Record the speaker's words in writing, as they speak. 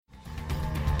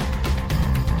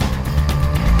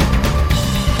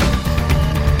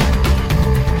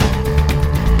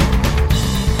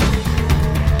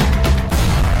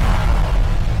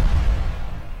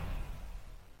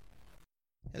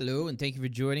thank you for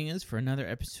joining us for another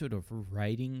episode of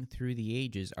Writing Through the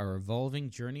Ages, our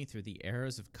evolving journey through the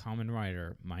eras of Kamen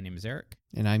Rider. My name is Eric.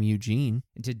 And I'm Eugene.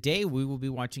 And today we will be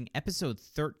watching episode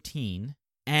 13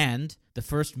 and the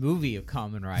first movie of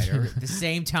Kamen Rider at the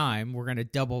same time. We're going to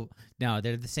double... No,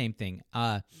 they're the same thing.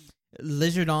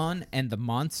 Lizardon and the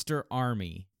Monster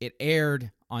Army. It aired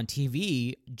on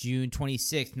TV June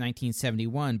 26,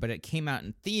 1971, but it came out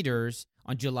in theaters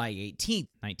on July 18th,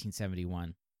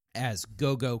 1971 as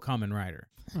Go-Go Kamen Rider.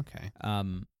 Okay.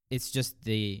 It's just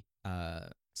the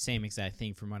same exact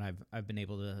thing from what I've been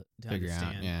able to Figure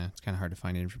understand. out. Yeah, it's kind of hard to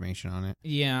find information on it.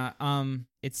 Yeah.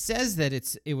 It says that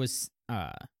it was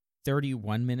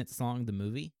 31 minutes long, the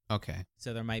movie. Okay.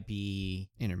 So there might be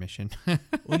Intermission.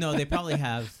 well, no, they probably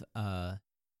have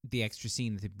the extra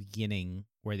scene at the beginning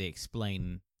where they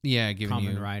explain Yeah, giving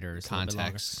Kamen you Riders a little bit longer.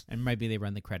 context. And maybe they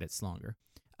run the credits longer.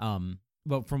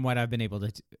 But from what I've been able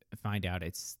to find out,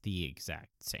 it's the exact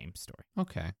same story.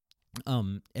 Okay.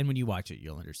 And when you watch it,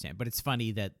 you'll understand. But it's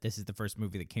funny that this is the first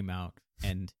movie that came out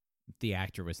and the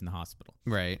actor was in the hospital.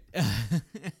 Right.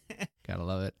 Gotta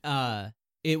love it.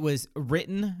 It was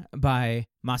written by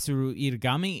Masaru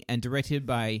Irigami and directed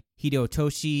by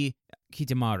Hideyotoshi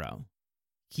Kitamura.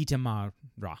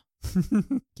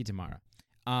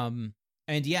 And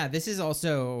yeah, this is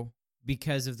also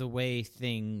because of the way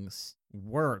things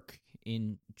work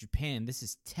in Japan. This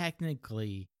is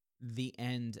technically the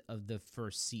end of the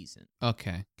first season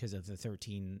Okay. because of the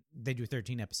 13. They do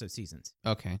 13 episode seasons.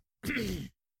 Okay.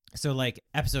 So like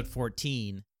episode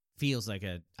 14 feels like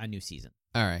a new season.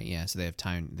 All right. Yeah. So they have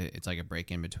time. It's like a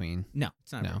break in between. No,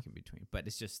 it's not a No. break in between, but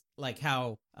it's just like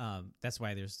how that's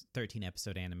why there's 13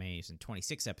 episode animes and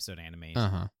 26 episode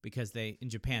animes because in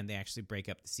Japan they actually break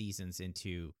up the seasons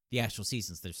into the actual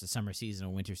seasons. There's a summer season, a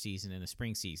winter season, and a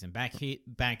spring season. Back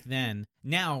then,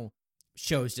 now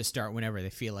shows just start whenever they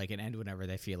feel like and end whenever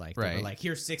they feel like. They were Right. like,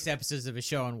 here's 6 episodes of a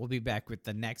show and we'll be back with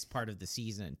the next part of the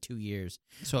season in 2 years.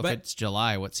 So But- if it's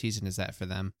July, what season is that for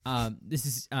them? This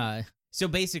is so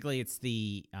basically it's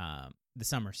the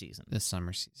summer season. This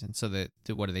summer season. So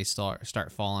what do they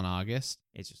start fall in August?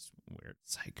 It's just weird.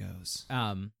 Psychos.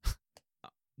 I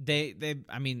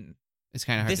mean, It's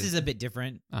kind of hard. this is a bit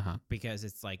different Uh-huh. because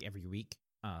it's like every week.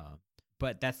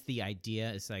 But that's the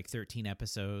idea. It's like 13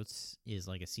 episodes is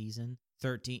like a season.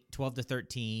 12 to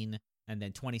 13, and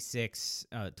then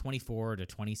 24 to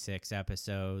 26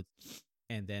 episodes.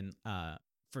 And then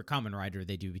for Kamen Rider,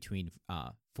 they do between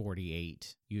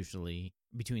 48, usually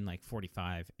between like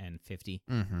 45 and 50.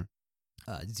 Mm-hmm.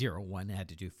 01 had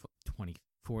to do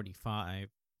 45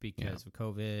 because of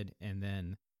COVID, and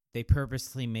then they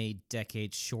purposely made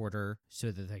decades shorter so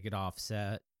that they could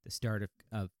offset the start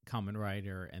of Kamen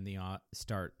Rider and the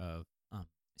start of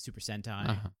Super Sentai.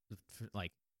 Uh-huh.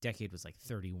 Like decade was like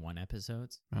 31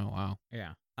 episodes. Oh, wow.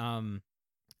 Yeah.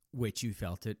 Which you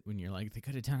felt it when you're like, they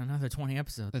could have done another 20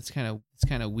 episodes. It's kind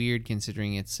of weird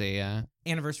considering it's a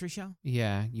Anniversary show?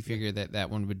 yeah. You figure that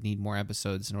one would need more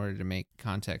episodes in order to make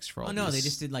context for all. Oh no, this. they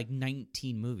just did like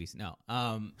 19 movies. No,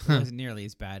 it wasn't nearly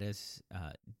as bad as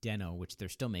Den-O, which they're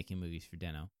still making movies for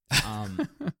Den-O.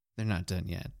 They're not done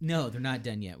yet. No, they're not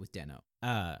done yet with Den-O.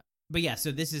 But yeah,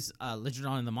 so this is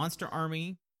Lizardon and the Monster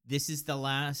Army. This is the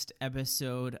last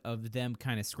episode of them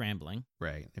kind of scrambling.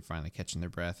 Right. They're finally catching their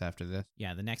breath after this.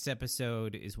 Yeah, the next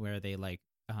episode is where they like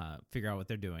figure out what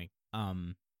they're doing.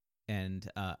 And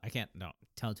I can't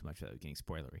tell too much without getting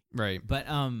spoilery. Right. But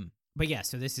yeah,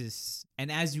 so this is,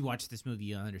 and as you watch this movie,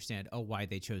 you'll understand why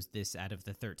they chose this out of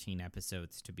the 13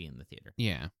 episodes to be in the theater.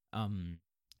 Yeah.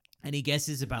 Any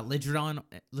guesses about Lizardon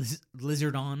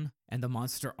and the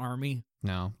Monster Army?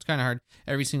 No, it's kind of hard.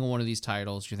 Every single one of these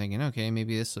titles, you're thinking, okay,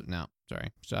 maybe this. No, sorry,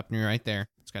 stopping you right there.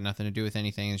 It's got nothing to do with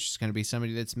anything. It's just going to be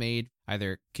somebody that's made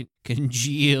either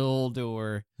congealed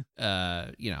or,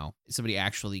 somebody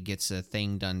actually gets a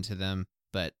thing done to them.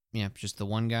 But yeah, just the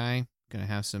one guy. Gonna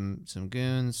have some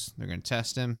goons. They're gonna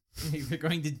test him. You're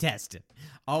going to test it.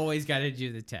 Always got to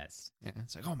do the test. Yeah,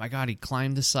 it's like, oh my god, he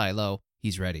climbed the silo.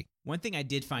 He's ready. One thing I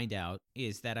did find out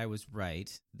is that I was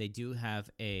right. They do have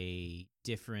a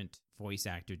different voice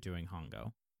actor doing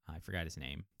Hongo. I forgot his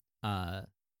name.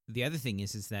 The other thing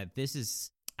is that this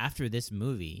is, after this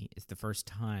movie, is the first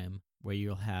time where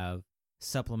you'll have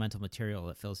supplemental material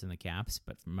that fills in the gaps,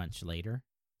 but much later.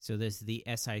 So there's the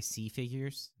SIC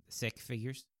figures, SIC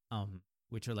figures,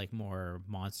 which are like more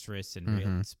monstrous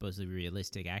and supposedly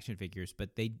realistic action figures.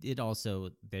 But they did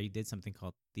something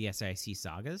called the SIC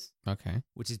sagas. Okay.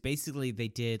 Which is basically they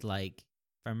did like,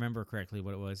 if I remember correctly,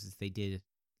 what it was is they did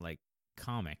like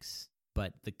comics,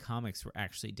 but the comics were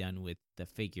actually done with the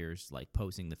figures like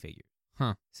posing the figure.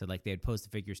 Huh. So like they'd pose the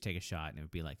figures, take a shot, and it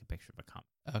would be like a picture of a comic.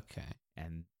 Okay.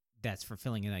 And that's for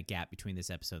filling in that gap between this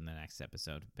episode and the next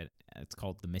episode. But it's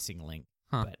called The Missing Link.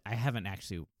 Huh. But I haven't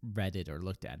actually read it or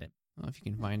looked at it. Well, if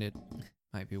you can find it,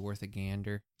 might be worth a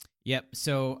gander. Yep.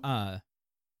 So, I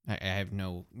have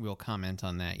no real comment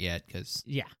on that yet because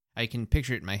yeah. I can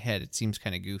picture it in my head. It seems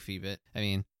kind of goofy, but I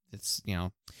mean, it's,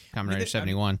 Kamen Rider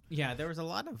 71. Yeah, there was a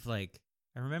lot of I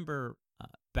remember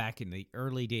back in the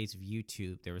early days of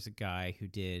YouTube, there was a guy who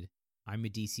did I'm a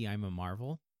DC, I'm a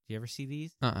Marvel. Did you ever see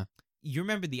these? You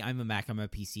remember the I'm a Mac, I'm a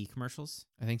PC commercials?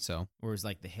 I think so. Where it was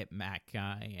like the hip Mac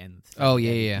guy and the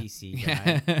PC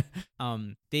guy.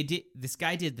 This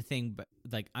guy did the thing, but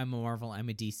like I'm a Marvel, I'm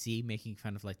a DC, making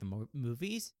fun of like the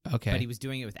movies. Okay. But he was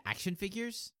doing it with action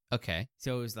figures. Okay.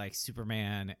 So it was like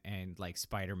Superman and like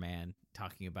Spider-Man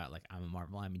talking about like I'm a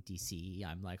Marvel, I'm a DC,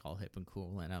 I'm like all hip and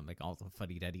cool, and I'm like all the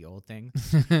fuddy-duddy old thing.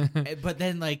 But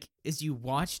then like as you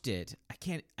watched it,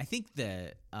 I think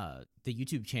the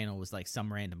YouTube channel was like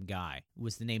Some Random Guy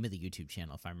was the name of the YouTube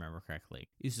channel if I remember correctly.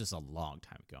 It was just a long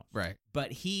time ago. Right.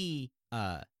 But he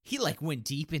like went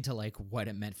deep into like what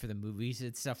it meant for the movies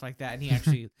and stuff like that, and he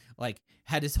actually like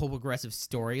had his whole progressive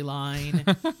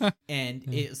storyline, and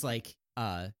it was like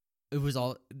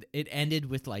it ended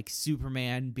with like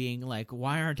Superman being like,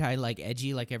 why aren't I like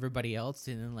edgy like everybody else?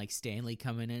 And then like Stanley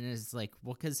coming in and it's like,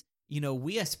 well, because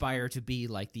we aspire to be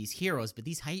like these heroes, but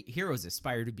these heroes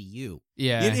aspire to be you.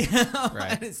 Yeah.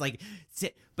 Right. And it's like,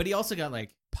 but he also got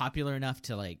like popular enough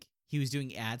to like, he was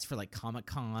doing ads for like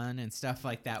Comic-Con and stuff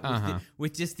like that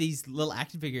with just these little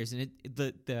action figures, and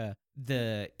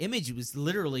the image was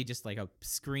literally just like a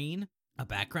screen, a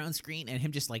background screen, and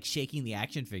him just like shaking the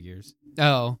action figures.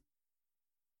 Oh.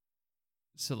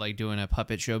 So like doing a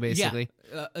puppet show basically?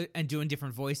 Yeah, and doing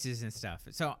different voices and stuff.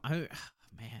 So I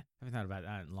haven't thought about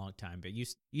that in a long time, but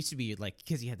used to be like,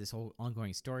 because he had this whole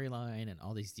ongoing storyline and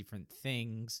all these different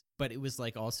things, but it was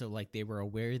like also like they were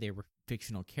aware they were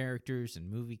fictional characters and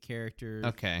movie characters.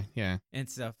 Okay, yeah. And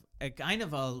stuff. Kind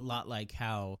of a lot like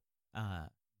how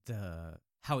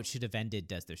How It Should Have Ended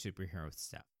does their superhero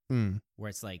stuff. Where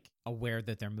it's like aware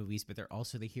that they're movies, but they're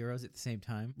also the heroes at the same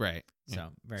time. Right. So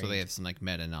So they have some like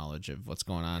meta knowledge of what's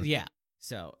going on. Yeah.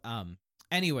 So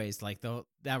anyways, like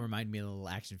that reminded me of the little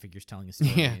action figures telling a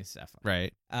story and stuff.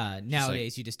 Right.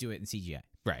 Nowadays you just do it in CGI.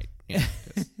 Right. Yeah.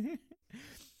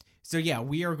 So yeah,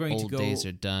 we are going to go. Old days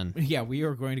are done. Yeah, we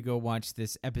are going to go watch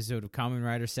this episode of Kamen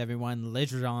Rider 71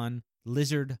 Lizard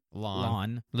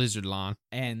Lawn,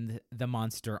 and the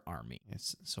Monster Army.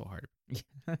 It's so hard.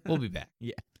 We'll be back.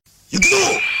 Yeah.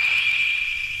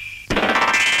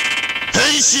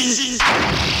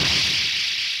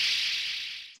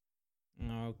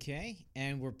 Okay,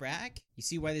 and we're back. You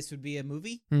see why this would be a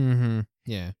movie? Mm-hmm.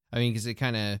 Yeah. I mean, because it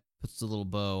kind of puts a little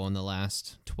bow on the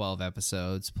last 12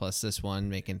 episodes, plus this one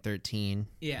making 13.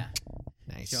 Yeah.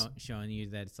 Nice. Showing you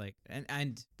that it's like,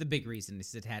 and the big reason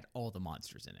is it had all the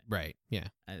monsters in it. Right. Yeah.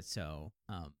 So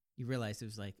you realize it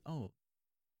was like, oh,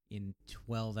 in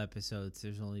 12 episodes,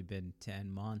 there's only been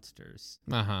 10 monsters.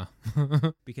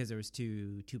 Because there was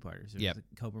two-parters. There was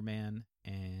Cobra Man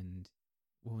and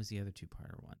what was the other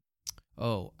two-parter one?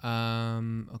 Oh,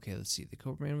 okay, let's see. The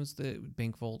Cobra Man was the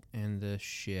bank vault and the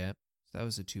ship. So that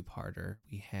was a two-parter.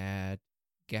 We had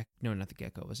no, not the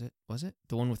Gecko, was it? Was it?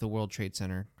 The one with the World Trade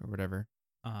Center or whatever.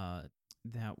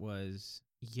 That was,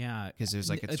 yeah. Because there's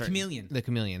like a chameleon. The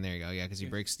chameleon, there you go. Yeah, because he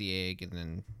breaks the egg and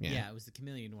then, Yeah, it was the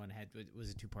chameleon one. It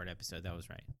was a two-part episode. That was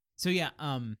right. So, yeah,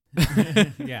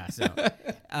 yeah, so,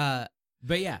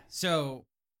 but yeah, so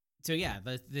yeah,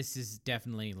 this is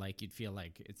definitely like you'd feel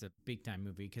like it's a big time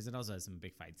movie because it also has some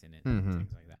big fights in it and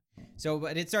things like that. So,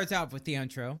 but it starts out with the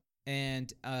intro,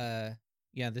 and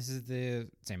yeah, this is the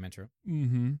same intro.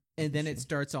 And then it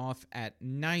starts off at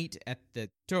night at the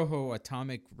Toho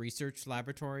Atomic Research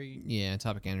Laboratory. Yeah,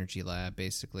 Atomic Energy Lab,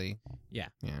 basically. Yeah.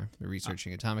 Yeah, they're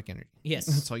researching atomic energy. Yes.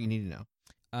 That's all you need to know.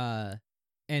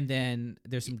 And then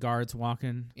there's some guards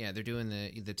walking. Yeah, they're doing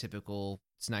the typical,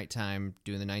 it's nighttime,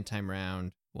 doing the nighttime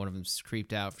round. One of them's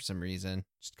creeped out for some reason,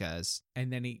 just because.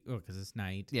 And then because it's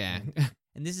night. Yeah.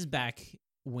 And this is back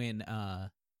when,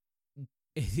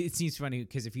 it seems funny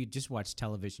because if you just watch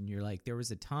television, you're like, there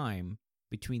was a time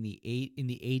between in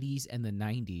the 80s and the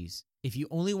 90s. If you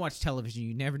only watch television,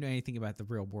 you never know anything about the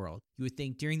real world. You would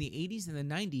think during the 80s and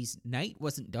the 90s, night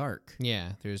wasn't dark.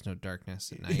 Yeah, there's no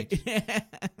darkness at night.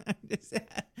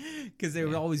 Because they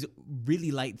would always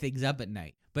really light things up at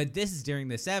night. But this is during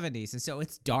the 70s, and so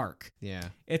it's dark. Yeah.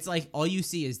 It's like all you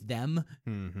see is them,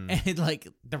 and like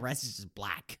the rest is just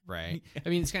black. Right. I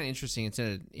mean, it's kind of interesting. It's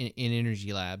in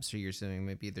energy labs, so you're assuming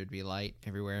maybe there'd be light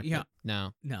everywhere. Yeah.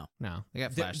 No. No. They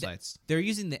got flashlights. They're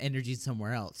using the energy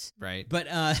somewhere else. Right. But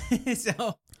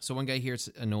so So one guy hears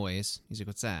a noise. He's like,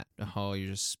 "What's that?" "Oh,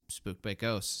 you're just spooked by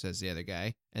ghosts," says the other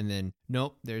guy. And then,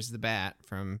 nope, there's the bat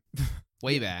from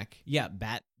way back. Yeah,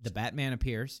 the Batman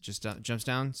appears. Just jumps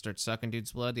down, starts sucking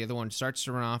dude's blood. The other one starts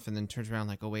to run off and then turns around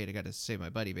like, "Oh, wait, I got to save my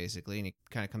buddy," basically. And he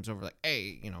kind of comes over like,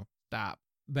 "Hey, stop."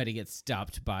 But he gets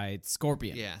stopped by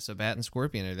Scorpion. Yeah, so Bat and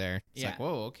Scorpion are there. It's Yeah. like,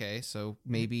 whoa, okay. So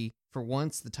maybe for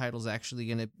once the title's actually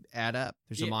going to add up.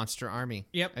 There's a monster army.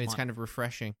 Yep. And it's kind of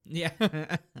refreshing.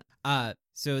 Yeah.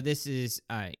 So this is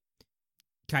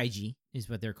Kaiji is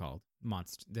what they're called.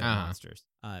 They're monsters.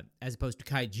 As opposed to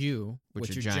Kaiju,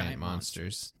 Which are giant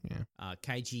monsters. Yeah.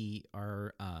 Kaiji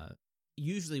are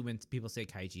usually when people say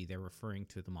Kaiji, they're referring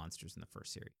to the monsters in the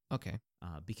first series. Okay.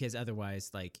 Because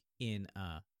otherwise, like in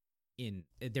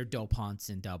they're Dopants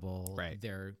in Double, Right.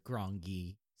 They're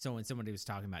Grongi. So when somebody was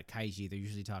talking about Kaiji, they're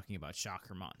usually talking about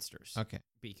Shocker monsters. Okay.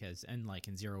 Because like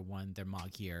in 01, they're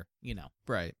Magir,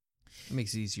 Right. It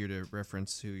makes it easier to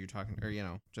reference who you're talking,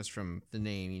 or just from the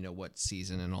name, what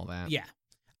season and all that. Yeah.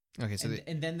 Okay, so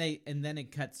and then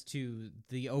it cuts to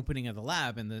the opening of the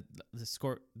lab, and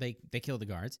they kill the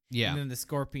guards. Yeah. And then the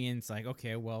Scorpion's like,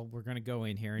 okay, well, we're gonna go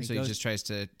in here, and so he just tries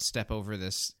to step over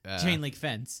this chain link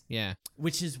fence. Yeah.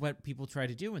 Which is what people try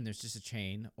to do when there's just a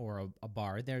chain or a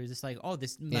bar. They're just like, oh,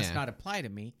 this must not apply to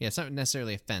me. Yeah, it's not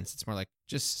necessarily a fence. It's more like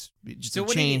just So a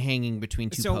chain hanging between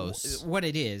two posts. So what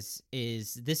it is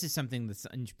this is something that's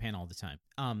in Japan all the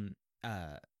time.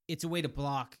 It's a way to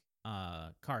block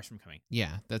cars from coming.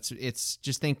 Yeah, it's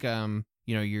just think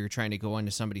you're trying to go onto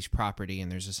somebody's property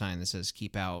and there's a sign that says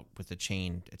 "keep out" with a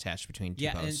chain attached between two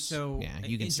posts. And so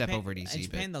you can step over it easy. In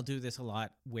Japan, they'll do this a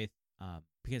lot with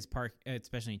because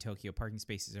especially in Tokyo, parking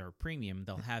spaces are a premium.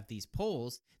 They'll have these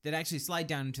poles that actually slide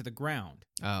down into the ground.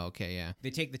 Oh, okay, yeah.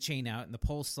 They take the chain out and the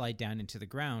poles slide down into the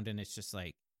ground, and it's just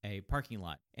like a parking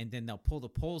lot. And then they'll pull the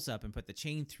poles up and put the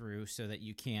chain through so that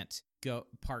you can't go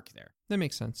park there. That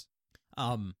makes sense.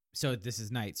 So this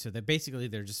is night. So they're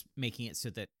just making it so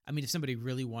that, if somebody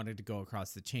really wanted to go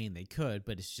across the chain, they could,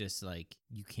 but it's just like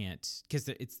you can't because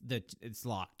it's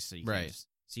locked, so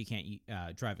you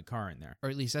can't drive a car in there. Or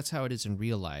at least that's how it is in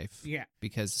real life. Yeah,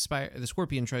 because the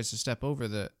Scorpion tries to step over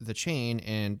the chain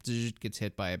and gets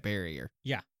hit by a barrier.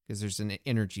 Yeah. Because there's an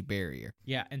energy barrier.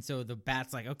 Yeah, and so the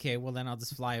Bat's like, okay, well then I'll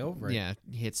just fly over it. Yeah,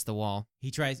 hits the wall.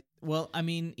 He tries. Well,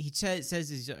 he says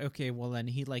he's okay. Well, then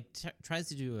he tries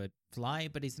to do a fly,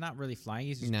 but he's not really flying.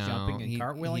 He's just jumping and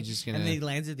cartwheeling, and then he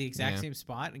lands at the exact same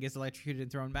spot and gets electrocuted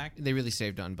and thrown back. They really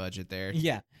saved on budget there.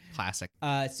 Yeah, classic.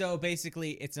 So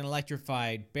basically, it's an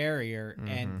electrified barrier,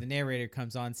 and the narrator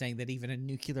comes on saying that even a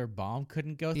nuclear bomb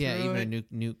couldn't go through. Yeah, even a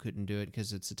nuke couldn't do it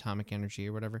because it's atomic energy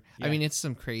or whatever. Yeah. It's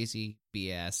some crazy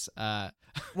BS.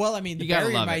 Well, the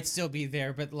barrier might still be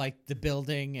there, but like the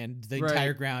building and the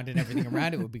entire ground and everything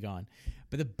around it would be gone.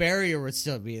 But the barrier would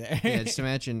still be there. Yeah, just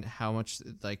imagine how much,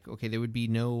 there would be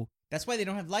no... That's why they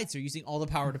don't have lights. They're using all the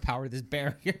power to power this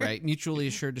barrier. Right. Mutually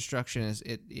assured destruction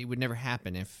it would never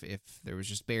happen if there was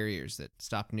just barriers that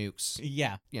stop nukes.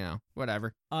 Yeah.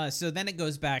 Whatever. So then it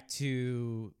goes back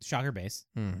to Shocker Base.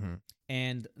 Mm-hmm.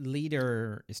 And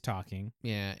Leader is talking.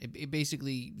 Yeah, it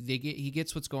basically he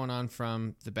gets what's going on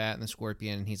from the Bat and the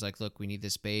Scorpion, and he's like, "Look, we need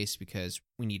this base because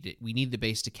we need the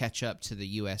base to catch up to the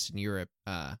U.S. and Europe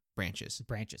branches."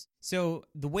 So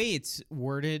the way it's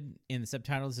worded in the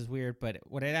subtitles is weird, but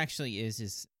what it actually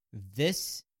is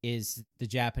this is the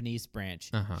Japanese branch.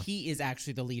 Uh-huh. He is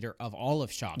actually the leader of all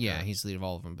of Shocker. Yeah, he's the leader of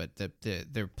all of them, but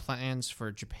their plans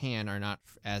for Japan are not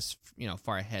as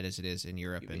far ahead as it is in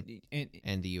Europe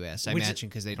and the U.S. I imagine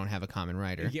because they don't have a common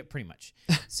writer. Yeah, pretty much.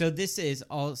 So this is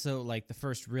also like the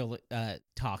first real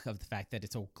talk of the fact that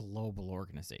it's a global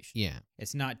organization. Yeah.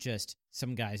 It's not just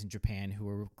some guys in Japan who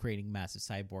are creating massive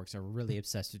cyborgs are really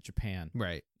obsessed with Japan.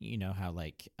 Right. You know how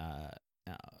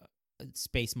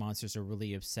space monsters are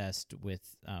really obsessed with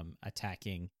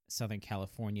attacking Southern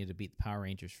California to beat the Power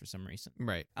Rangers for some reason.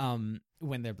 Right.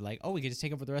 When they're like, oh, we could just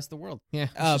take over the rest of the world. Yeah.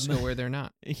 Just go where they're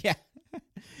not. Yeah.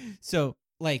 So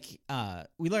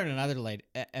we learned in other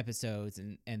episodes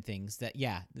and things that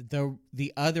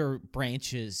the other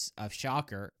branches of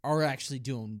Shocker are actually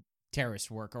doing terrorist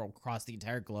work across the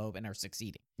entire globe and are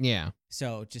succeeding. Yeah.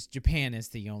 So just Japan is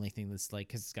the only thing that's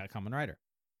because it's got a common writer.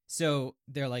 So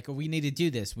they're like, oh, we need to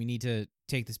do this. We need to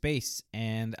take this base.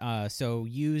 And so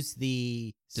use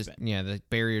the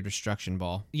barrier destruction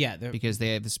ball. Yeah. Because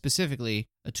they have specifically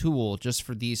a tool just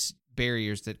for these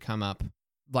barriers that come up.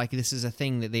 Like this is a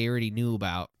thing that they already knew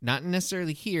about. Not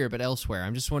necessarily here, but elsewhere.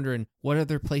 I'm just wondering, what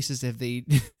other places have they...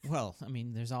 Well,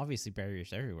 there's obviously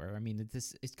barriers everywhere.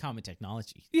 It's common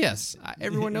technology. Yes.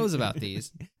 Everyone knows about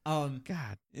these.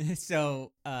 God.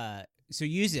 So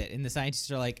use it. And the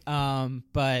scientists are like,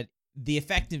 but the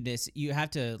effectiveness, you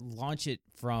have to launch it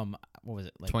from, what was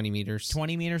it, like 20 meters.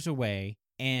 20 meters away,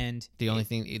 and The only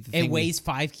thing. it weighs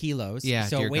 5 kilos. Yeah,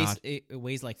 so dear it weighs God. it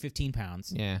weighs like 15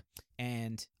 pounds. Yeah.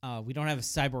 And we don't have a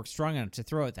cyborg strong enough to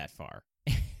throw it that far.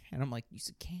 And I'm like, use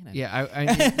a cannon.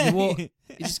 Yeah. Well, it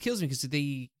just kills me because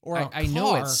I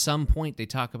know car. at some point they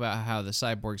talk about how the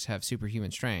cyborgs have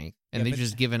superhuman strength, and Yeah, they've but-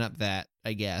 just given up that,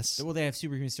 I guess. Well, they have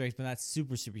superhuman strength, but not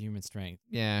superhuman strength.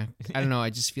 Yeah. I don't know. I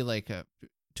just feel like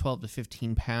 12 to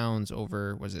 15 pounds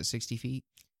over, was it 60 feet?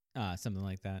 Something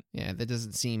like that. Yeah, that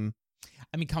doesn't seem.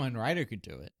 I mean, Kamen Rider could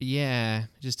do it. Yeah,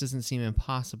 it just doesn't seem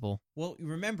impossible Well,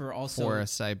 remember also. for a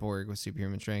cyborg with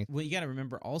superhuman strength. Well, you got to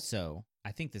remember also,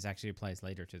 I think this actually applies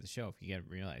later to the show if you got to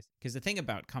realize. Because the thing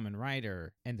about Kamen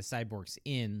Rider and the cyborgs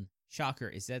in Shocker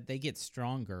is that they get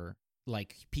stronger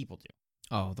like people do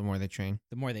Oh, the more they train.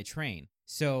 the more they train.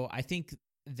 So I think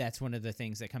that's one of the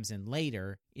things that comes in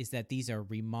later is that these are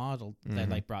remodeled, that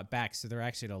Mhm. like brought back. So they're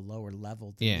actually at a lower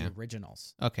level than Yeah. the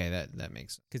originals. Okay, that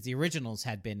makes sense. Because the originals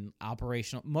had been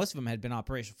operational. Most of them had been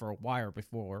operational for a while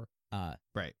before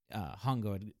Right.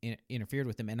 Hongo had interfered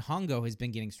with them, and Hongo has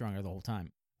been getting stronger the whole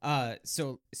time.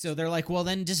 So they're like, well,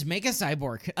 then just make a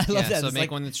cyborg. I love that. So It's make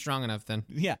like, one that's strong enough then.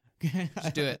 yeah,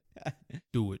 Just do it.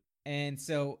 Do it. And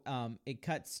so it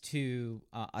cuts to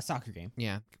a soccer game.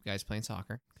 Yeah, guys playing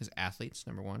soccer because athletes,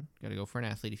 number one, got to go for an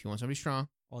athlete if you want somebody strong.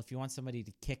 Well, if you want somebody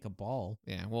to kick a ball,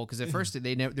 Yeah, well, because at first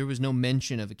there was no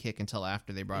mention of a kick until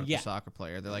after they brought up Yeah. the soccer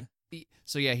player. They're like,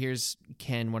 so yeah, here's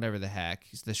Ken, whatever the heck,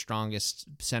 he's the strongest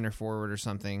center forward or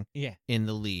something yeah, in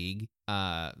the league.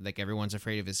 Like everyone's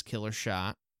afraid of his killer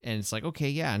shot, and it's like, okay,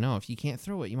 yeah, no, if you can't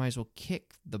throw it, you might as well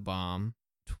kick the bomb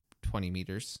 20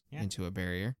 meters Yeah. into a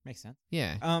barrier. makes sense.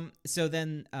 Yeah, So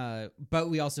then, but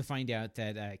we also find out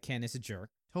that Ken is a jerk.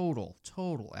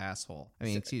 total asshole. I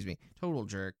mean, So- excuse me, total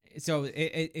jerk. So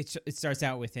it starts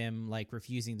out with him like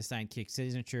refusing to sign kick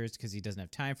signatures because he doesn't have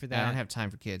time for that. I don't have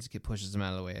time for kids. Kid pushes him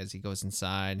out of the way as he goes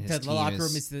inside. His The team locker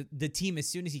room is the team. As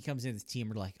soon as he comes in, the team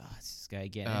are like, "Oh, it's this guy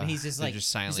again," and he's just they're like, just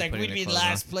 "He's silently like, putting we'd their be clothes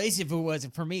last on. place if it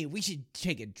wasn't for me. We should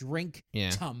take a drink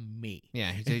Yeah. to me."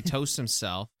 Yeah, he toasts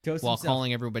himself Toasts while himself.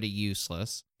 calling everybody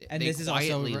useless. And they this is also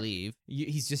quietly leave.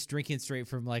 He's just drinking straight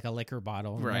from like a liquor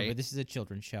bottle. Remember, Right. this is a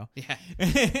children's show. Yeah.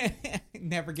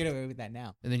 Never get away with that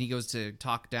now. And then he goes to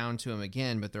talk down to him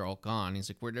again, but they're all gone. He's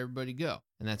like, "Where'd everybody go?"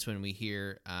 And that's when we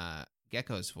hear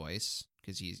Gecko's voice,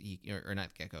 because or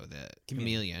not Gecko, the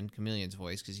Chameleon's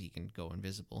voice, because he can go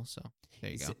invisible. So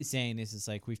there you go. Saying this is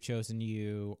like, we've chosen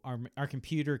you. Our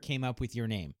computer came up with your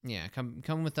name, Yeah,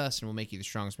 come with us, and we'll make you the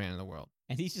strongest man in the world.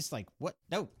 and he's just like, "What?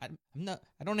 No, I'm not.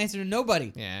 I don't answer to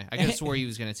nobody." Yeah, I could have swore he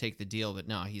was gonna take the deal, but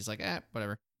no, he's like,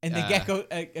 whatever. And the gecko,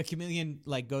 a chameleon,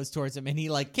 like goes towards him, and he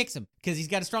like kicks him because he's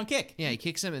got a strong kick. Yeah, he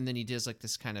kicks him, and then he does like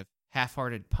this kind of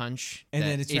half-hearted punch. And that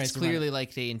then it tries it's to run. clearly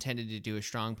like they intended to do a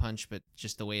strong punch, but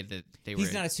just the way that they were.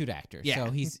 He's not a suit actor, Yeah.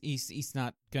 so he's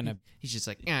not gonna. He's just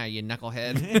like, yeah, you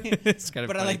knucklehead. It's kind of.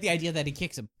 But I funny. like the idea that he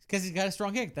kicks him because he's got a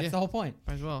strong kick. That's Yeah. the whole point.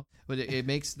 Might as well. But it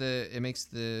makes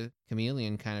the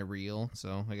chameleon kind of real,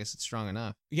 so I guess it's strong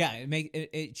enough. Yeah,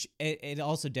 it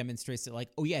also demonstrates that, like,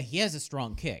 oh yeah, he has a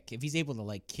strong kick. If he's able to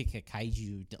like kick a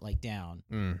kaiju down,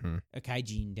 Mm-hmm. a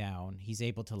kaijin down, he's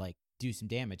able to like do some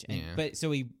damage. And, Yeah.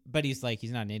 but he's like,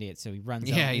 he's not an idiot, so he runs.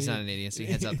 Yeah, out. he's not an idiot, so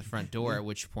he heads out the front door. At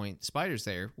which point, Spider's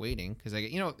there waiting because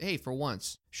hey, for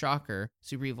once, Shocker,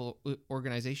 super evil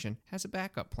organization has a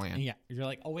backup plan. Yeah, you're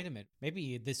like, oh wait a minute,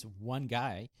 maybe this one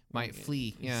guy Might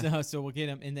flee. Yeah. So we'll get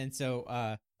him, and then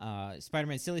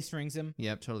Spider-Man silly strings him.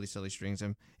 Yep, totally silly strings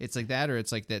him. It's like that, or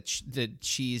it's like that the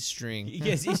cheese string.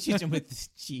 Yes, he shoots him with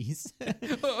cheese.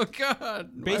 Oh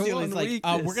God! Basically, it's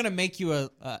like, we're gonna make you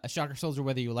a Shocker soldier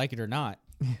whether you like it or not.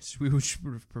 Yes, we would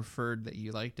have preferred that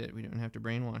you liked it. We don't have to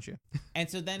brainwash you. And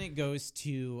so then it goes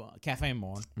to Cafe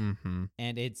Mon, Mm-hmm.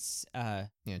 and it's Yeah,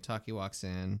 Taki walks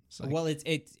in. It's like,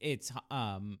 it's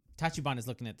Tachibana is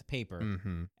looking at the paper,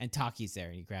 mm-hmm. and Taki's there,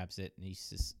 and he grabs it, and he's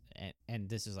just and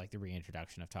this is like the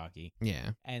reintroduction of Taki,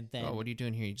 Yeah. and then Oh, what are you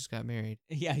doing here? You just got married.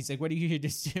 yeah, he's like, what are you here to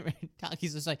do?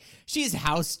 Taki's just like, she's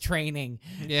house training.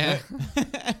 Yeah.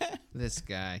 This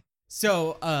guy.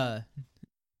 So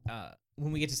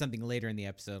when we get to something later in the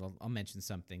episode, I'll mention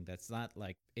something that's not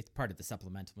like it's part of the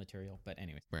supplemental material, but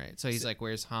anyway. Right. So he's like,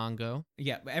 "Where's Hongo?"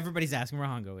 Yeah, but everybody's asking where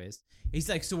Hongo is. He's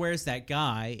like, so where's that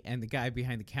guy? And the guy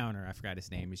behind the counter, I forgot his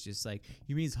name, is just like,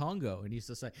 he means Hongo. And he's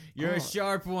just like, you're Oh, a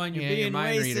sharp one. You're yeah, you're being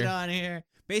mind wasted reader. on here.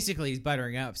 Basically, he's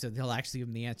buttering up, so they'll actually give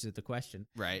him the answer to the question.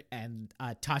 Right. And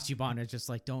Tachibana is just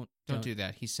like, don't Don't do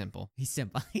that. He's simple. He's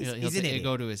simple. He's He'll an idiot.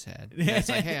 go to his head. Yeah, it's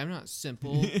like, hey, I'm not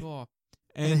simple. Oh.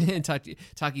 And then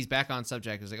Taki's back on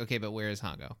subject. It's like, okay, but where is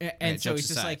Hongo? And Right, so jokes he's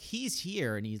just aside. like, he's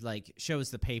here, and he like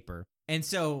shows the paper. And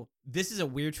so this is a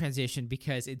weird transition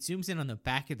because it zooms in on the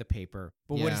back of the paper,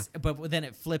 but but then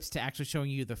it flips to actually showing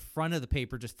you the front of the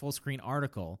paper, just full screen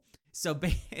article. So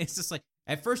it's just like,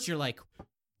 at first you're like,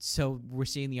 so we're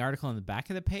seeing the article on the back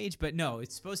of the page, but no,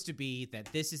 it's supposed to be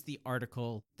that this is the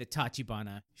article that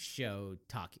Tachibana showed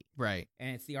Taki. Right.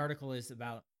 And the article is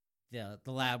about the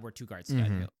lab where two guards got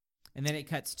killed. And then it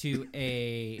cuts to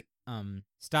a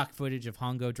stock footage of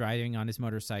Hongo driving on his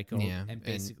motorcycle. Yeah, and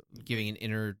basically giving an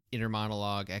inner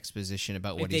monologue exposition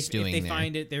about what he's doing. If they there.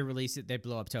 find it, they release it. They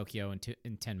blow up Tokyo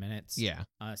in 10 minutes. Yeah.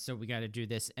 So we got to do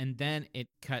this, and then it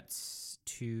cuts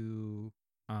to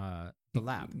the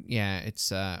lab. Yeah,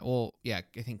 it's I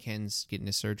think Ken's getting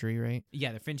his surgery, right?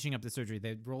 Yeah, they're finishing up the surgery.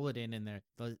 They roll it in, and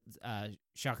the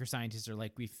shocker scientists are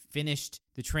like, "We finished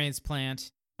the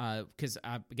transplant." Because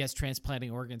I guess transplanting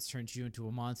organs turns you into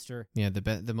a monster. Yeah,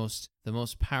 the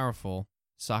most powerful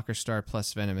soccer star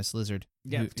plus venomous lizard.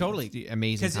 Yeah, totally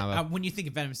amazing. Because when you think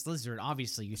of venomous lizard,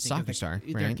 obviously you think soccer of the, star,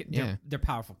 they're, right? they're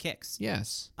powerful kicks.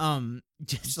 Yes.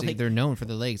 Just like, like they're known for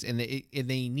the legs, and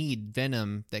they need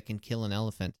venom that can kill an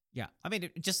elephant. Yeah, I mean,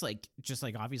 just like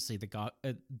obviously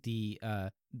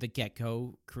the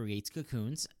gecko creates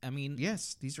cocoons. I mean,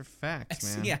 yes, these are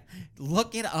facts, man. Yeah,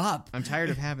 look it up. I'm tired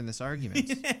of having this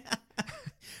argument.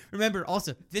 Remember,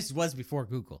 also, this was before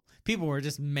Google. People were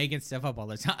just making stuff up all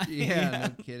the time. Yeah,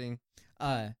 no kidding.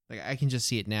 Like I can just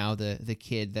see it now. The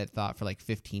kid that thought for like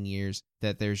 15 years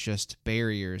that there's just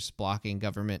barriers blocking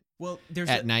government. Well, there's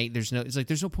at night. There's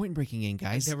no point in breaking in,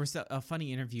 guys. There was a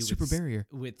funny interview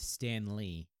with Stan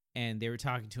Lee, and they were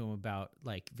talking to him about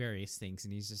like various things,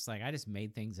 and he's just like, I just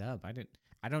made things up.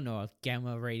 I don't know a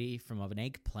gamma ray from an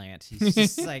eggplant. He's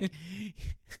just like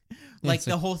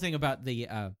the whole thing about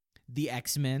the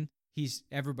X-Men.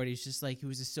 Everybody's just like, it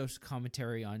was a social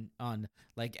commentary on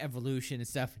like evolution and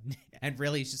stuff, and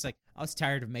really it's just like, I was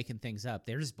tired of making things up.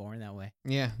 They're just born that way.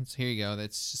 Yeah, so here you go.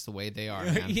 That's just the way they are,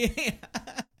 man. Yeah,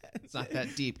 it's not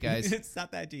that deep, guys. It's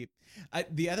not that deep.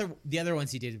 The other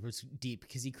ones he did was deep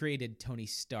because he created Tony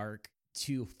Stark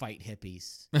to fight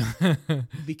hippies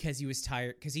because he was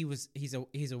tired, because he was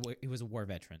a war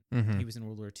veteran. Mm-hmm. He was in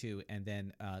World War II, and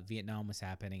then Vietnam was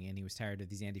happening, and he was tired of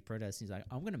these anti-protests. He's like,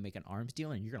 I'm gonna make an arms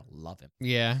deal, and you're gonna love him.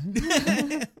 Yeah.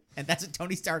 And that's what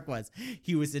Tony Stark was.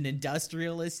 He was an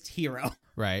industrialist hero.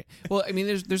 Right. Well, I mean,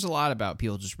 there's a lot about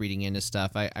people just reading into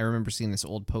stuff. I remember seeing this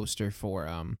old poster for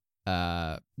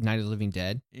Night of the Living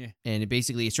Dead. Yeah. And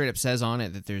it straight up says on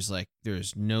it that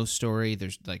there's no story,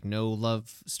 there's like no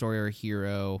love story or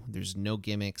hero, there's no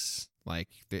gimmicks, like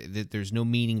there's no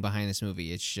meaning behind this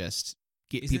movie. It's just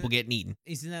people getting eaten.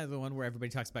 Isn't that the one where everybody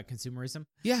talks about consumerism?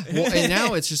 Yeah. Well, and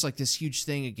now it's just like this huge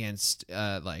thing against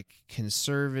like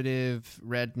conservative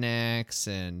rednecks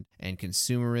and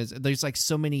consumerism. There's like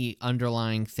so many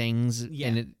underlying things,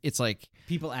 and it's like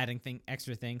people adding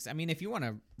extra things. I mean, if you want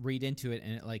to read into it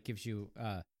and it like gives you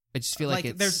I just feel like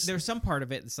it's, there's some part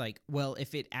of it that's like, well,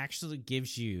 if it actually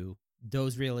gives you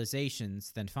those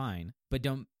realizations, then fine, but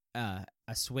don't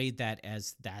assuade that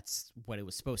as that's what it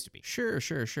was supposed to be. Sure.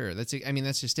 That's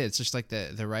just it. It's just like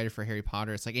the writer for Harry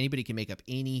Potter. It's like anybody can make up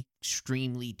any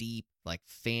extremely deep like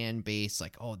fan base,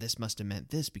 like, oh, this must have meant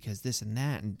this because this and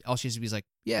that, and all she has to be is like,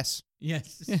 yes,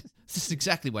 this is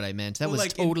exactly what I meant. That was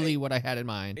like totally what I had in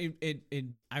mind.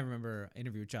 I remember an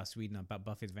interview with Joss Whedon about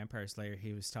Buffy the Vampire Slayer.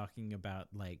 He was talking about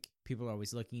like people are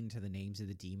always looking into the names of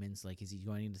the demons. Like, is he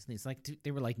going into things? Like they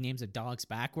were like names of dogs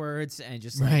backwards and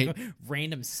just like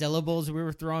random syllables we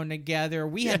were throwing together.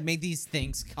 We had made these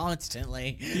things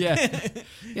constantly.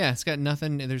 It's got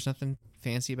nothing. There's nothing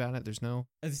fancy about it. There's no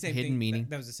hidden meaning.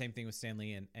 That was the same thing with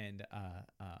Stanley and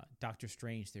Doctor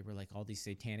Strange. They were like all these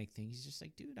satanic things. He's just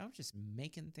like, dude, I was just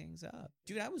making things up.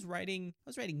 Dude, I was writing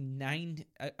 9.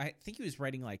 I think he was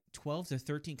writing like 12 to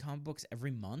 13 comic books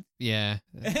every month. Yeah.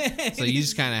 So you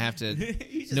just kind of have to.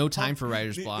 No time for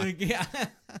writer's block. Yeah.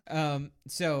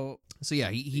 So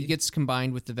yeah, he gets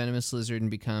combined with the venomous lizard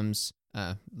and becomes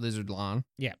Lizardlon.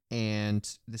 Yeah. And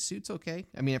the suit's okay.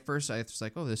 I mean, at first I was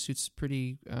like, oh, the suit's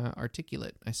pretty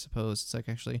articulate, I suppose. It's like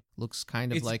actually looks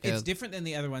kind of it's different than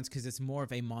the other ones because it's more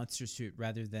of a monster suit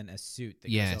rather than a suit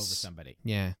that goes over somebody.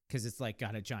 Yeah. Because it's like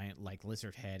got a giant like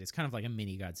lizard head. It's kind of like a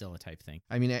mini Godzilla type thing.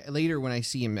 I mean, later when I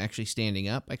see him actually standing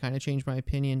up, I kind of changed my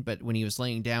opinion. But when he was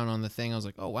laying down on the thing, I was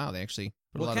like, oh, wow, they actually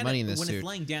Put a lot of money in this when suit. it's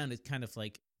laying down, it kind of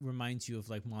like reminds you of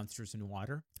like monsters in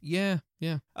water. Yeah.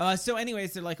 So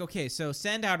anyways, they're like, okay, so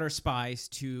send out our spies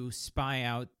to spy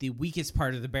out the weakest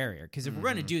part of the barrier. Because if we're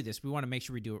going to do this, we want to make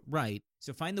sure we do it right.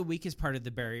 So find the weakest part of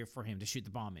the barrier for him to shoot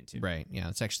the bomb into. Right. Yeah.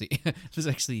 Let's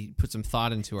actually put some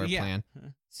thought into our plan.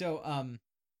 So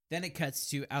then it cuts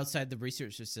to outside the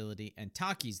research facility, and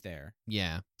Taki's there.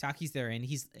 Yeah. Taki's there, and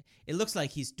it looks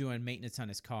like he's doing maintenance on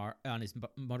his car, on his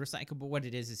motorcycle. But what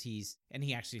it is he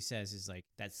actually says is like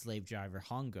that slave driver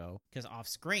Hongo, because off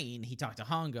screen he talked to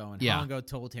Hongo, and Hongo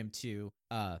told him to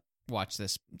watch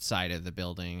this side of the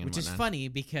building, and which whatnot. is funny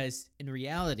because in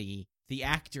reality, the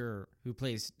actor who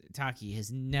plays Taki has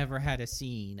never had a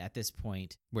scene at this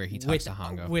point where he talks to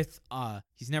Hongo.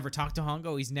 He's never talked to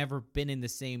Hongo. He's never been in the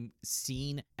same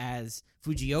scene as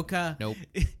Fujioka. Nope.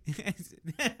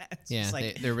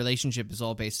 Their relationship is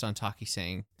all based on Taki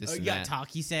saying this and that.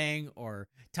 Taki saying or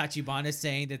Tachibana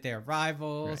saying that they're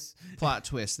rivals. Right. Plot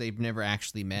twist, they've never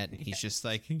actually met. He's just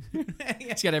like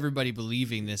he's got everybody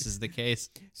believing this is the case.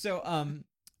 So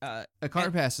a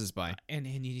car passes by, and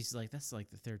he's like, "That's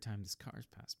like the third time this car's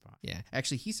passed by." Yeah,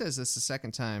 actually, he says this the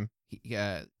second time.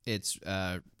 It's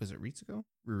was it Ritsuko?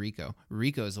 Ruriko.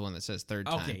 Ruriko is the one that says third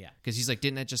time. Okay, yeah, because he's like,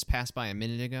 "Didn't that just pass by a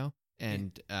minute ago?"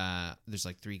 And there's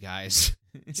like three guys,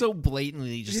 so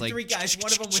blatantly just like three guys.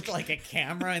 One of them with like a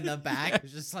camera in the back.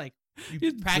 It's just like.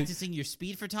 You practicing your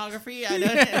speed photography? I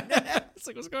know. It's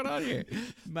like, what's going on here?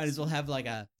 Might as well have like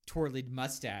a twirled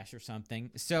mustache or something.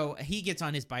 So he gets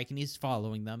on his bike and he's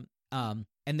following them. And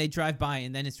they drive by,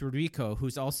 and then it's Ruriko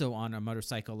who's also on a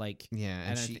motorcycle. Like,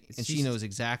 yeah, and she knows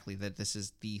exactly that this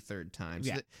is the third time.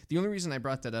 So the only reason I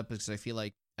brought that up is because I feel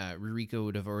like Ruriko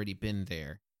would have already been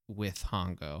there with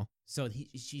Hongo. So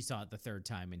she saw it the third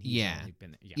time, and he's only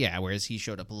been there. Yeah, whereas he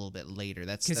showed up a little bit later.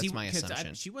 That's my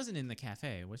assumption. She wasn't in the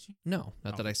cafe, was she? No,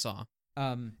 not that I saw.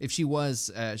 If she was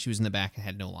in the back and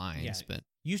had no lines. Yeah, but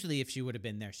usually if she would have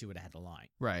been there, she would have had a line.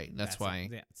 Right. That's why.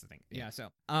 That's the thing. Yeah.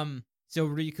 So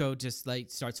Ruriko just like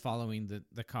starts following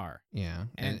the car. Yeah.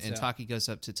 And Taki goes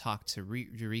up to talk to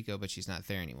Ruriko, but she's not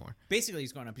there anymore. Basically,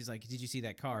 he's going up. He's like, "Did you see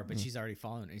that car?" But she's already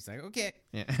following it. He's like, "Okay."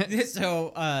 Yeah.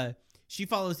 So she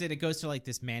follows it. It goes to like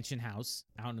this mansion house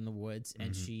out in the woods,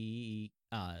 and she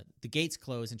the gates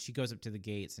close, and she goes up to the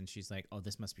gates, and she's like, "Oh,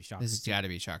 this must be Shocker. This has got to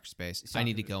be Shocker Space. I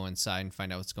need to go inside and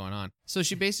find out what's going on." So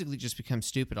she basically just becomes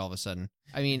stupid all of a sudden.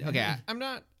 I mean, okay, I'm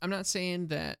not saying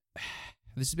that.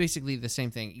 This is basically the same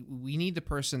thing. We need the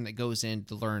person that goes in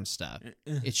to learn stuff.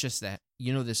 It's just that,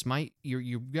 this might,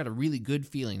 you've got a really good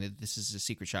feeling that this is a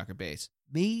secret Shocker base.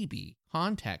 Maybe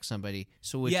contact somebody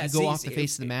so if you go off the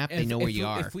face of the map, they know where you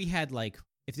are. If we had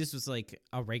if this was like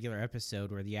a regular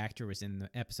episode where the actor was in the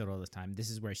episode all the time, this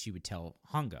is where she would tell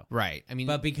Hongo. Right. I mean,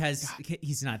 but because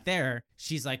he's not there,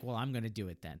 she's like, well, I'm going to do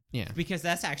it then. Yeah. Because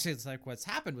that's actually like what's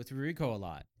happened with Ruriko a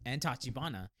lot and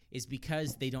Tachibana is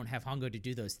because they don't have Hongo to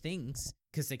do those things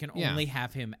because they can only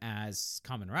have him as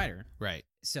Kamen Rider. Right.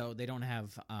 So they don't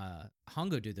have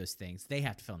Hongo do those things. They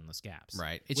have to fill in those gaps.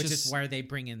 Right. Which is where they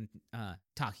bring in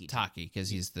Taki. Taki, because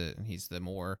he's the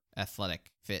more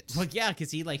athletic fit. Well, yeah,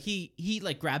 because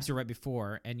he grabs her right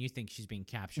before, and you think she's being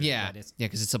captured. Yeah,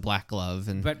 because it's a black glove,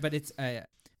 and but it's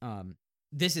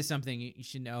this is something you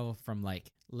should know from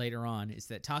later on is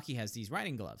that Taki has these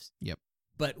riding gloves. Yep.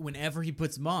 But whenever he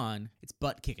puts them on, it's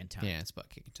butt kicking time. Yeah, it's butt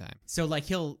kicking time. So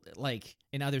he'll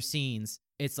in other scenes,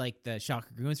 it's like the Shocker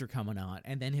Goons are coming on,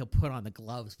 and then he'll put on the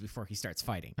gloves before he starts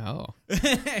fighting. Oh,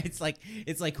 it's like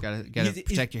gotta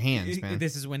protect your hands, man.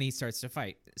 This is when he starts to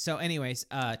fight. So, anyways,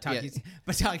 Taki's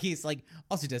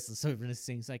also does the soberness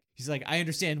things. He's like, I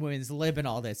understand women's lib and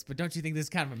all this, but don't you think this is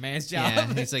kind of a man's job?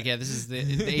 Yeah, he's like, this is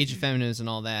the age of feminism and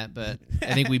all that, but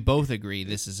I think we both agree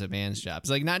this is a man's job.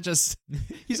 It's like not just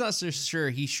he's not so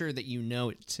sure. He's sure that you know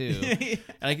it too.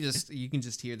 And you can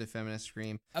just hear the feminist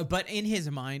scream. But in his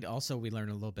mind, also we learn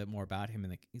a little bit more about him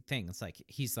in the thing. It's like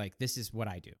he's like, this is what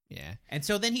I do. Yeah. And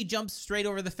so then he jumps straight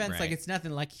over the fence like it's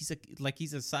nothing. Like he's a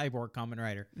cyborg Kamen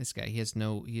Rider. This guy, he has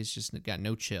just got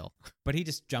no chill. But he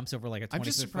just jumps over like a 20-foot I'm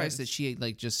just surprised that she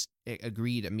just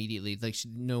agreed immediately. Like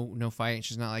no fight.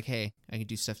 She's not like, hey, I can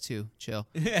do stuff too. Chill.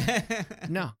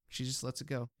 No, she just lets it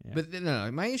go. Yeah. But no,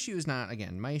 my issue is not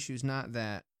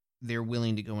that they're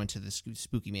willing to go into the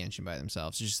spooky mansion by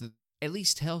themselves. It's just that at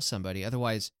least tell somebody.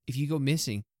 Otherwise, if you go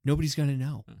missing, nobody's going to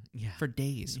know for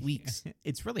days, weeks.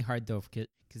 It's really hard, though, because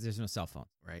there's no cell phone.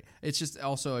 Right. It's just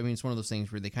also, it's one of those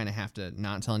things where they kind of have to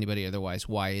not tell anybody. Otherwise,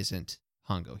 why isn't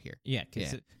Hongo here? Yeah,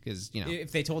 because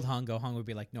if they told Hongo would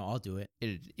be like, no, I'll do it.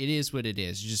 It is what it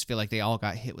is. You just feel like they all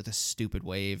got hit with a stupid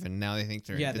wave, and now they think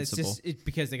they're invincible. Yeah, it's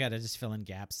because they got to just fill in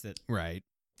gaps that. Right.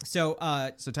 So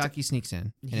Taki sneaks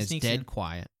in, and it's dead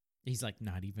quiet. He's like,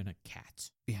 not even a cat.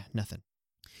 Yeah, nothing.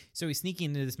 So he's sneaking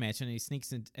into this mansion, and he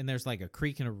sneaks in, and there's like a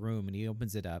creak in a room, and he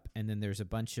opens it up, and then there's a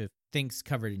bunch of things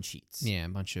covered in sheets. Yeah, a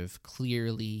bunch of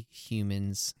clearly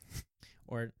humans.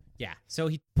 So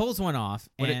he pulls one off,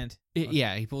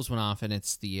 He pulls one off, and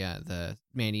it's the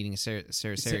man-eating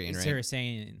Saracarian, right?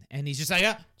 Saracarian, and he's just like,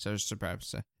 ah! So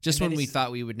surprised. Just when we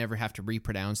thought we would never have to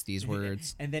repronounce these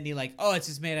words. And then he like, oh, it's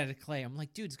just made out of clay. I'm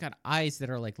like, dude, it's got eyes that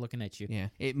are like looking at you. Yeah,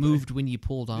 it moved when you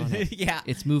pulled on it. Yeah.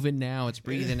 It's moving now. It's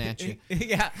breathing at you.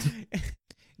 Yeah.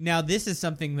 Now, this is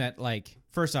something that, like,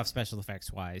 first off, special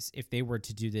effects wise, if they were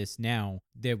to do this now,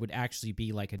 there would actually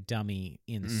be like a dummy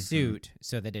in the suit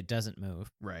so that it doesn't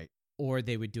move. Right. Or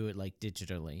they would do it like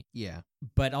digitally. Yeah.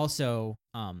 But also,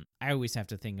 I always have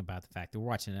to think about the fact that we're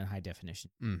watching it in high definition.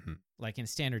 Mm-hmm. Like in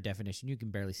standard definition, you can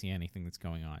barely see anything that's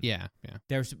going on. Yeah. Yeah.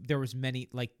 There was many,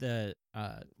 like the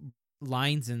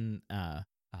lines and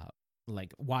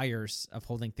like wires of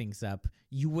holding things up.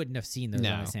 You wouldn't have seen those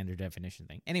on a standard definition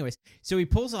thing. Anyways, so he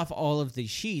pulls off all of the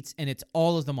sheets, and it's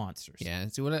all of the monsters. Yeah.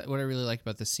 So what I really like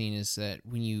about this scene is that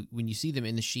when you see them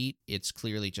in the sheet, it's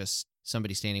clearly just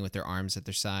somebody standing with their arms at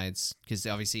their sides, because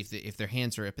obviously if their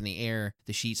hands are up in the air,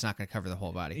 the sheet's not going to cover the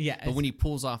whole body. Yeah. But when he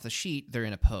pulls off the sheet, they're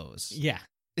in a pose. Yeah.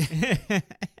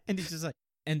 And he's just like,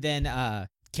 and then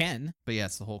Ken. But yeah,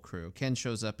 it's the whole crew. Ken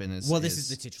shows up in his. Well, this is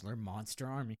the titular monster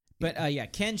army. But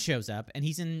Ken shows up, and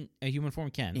he's in a human form.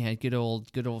 Ken. Yeah, good old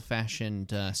fashioned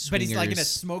swingers. But he's like in a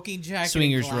smoking jacket,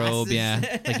 swingers and robe. Yeah,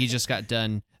 like he just got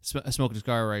done smoking a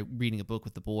cigar, right, reading a book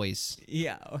with the boys.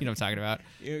 Yeah, you know what I'm talking about.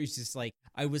 It was just like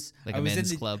I was a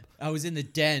men's club. I was in the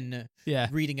den,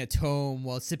 reading a tome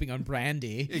while sipping on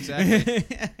brandy. Exactly.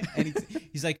 And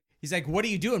he's like, what are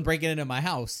you doing breaking into my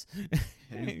house?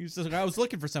 He's like, I was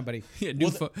looking for somebody. Yeah,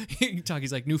 phone.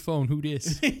 He's like, new phone. Who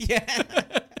this? Yeah.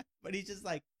 But he's just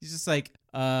like,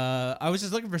 I was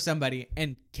just looking for somebody,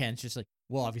 and Ken's just like,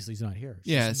 well, obviously he's not here.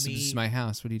 This is my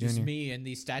house. What are you doing just here? Me and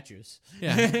these statues.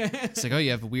 Yeah. It's like, oh,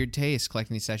 you have a weird taste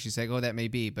collecting these statues. Like, oh, that may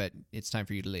be, but it's time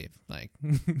for you to leave. Like,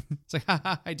 it's like,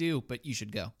 haha, I do, but you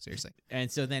should go. Seriously.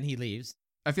 And so then he leaves.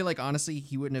 I feel like, honestly,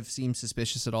 he wouldn't have seemed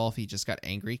suspicious at all if he just got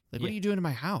angry. Like, what are you doing to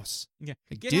my house? Yeah.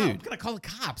 Like, Get dude. out. I'm going to call the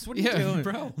cops. What are you doing?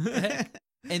 Bro.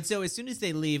 And so as soon as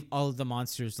they leave, all of the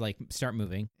monsters, like, start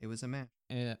moving. It was a match.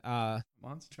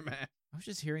 Monster match. I was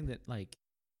just hearing that, like,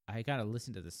 I got to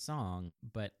listen to the song,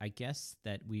 but I guess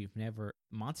that we've never...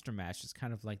 Monster Mash is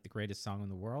kind of like the greatest song in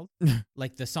the world.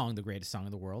 Like the song, the greatest song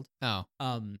in the world. Oh.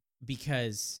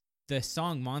 Because the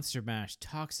song Monster Mash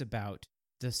talks about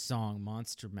the song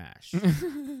Monster Mash.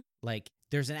 Like,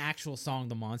 there's an actual song,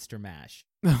 The Monster Mash.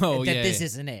 Oh, that this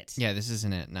isn't it. Yeah, this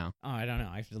isn't it, no. Oh, I don't know.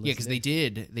 I have to listen because they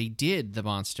did the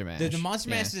Monster Mash. The Monster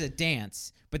Mash is a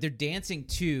dance, but they're dancing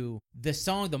to the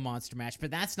song The Monster Mash,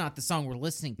 but that's not the song we're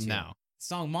listening to. No. The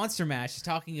song Monster Mash is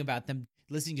talking about them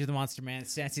listening to the Monster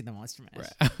Mash, dancing the Monster Mash.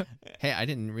 Right. Hey, I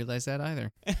didn't realize that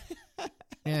either.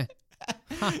 Yeah.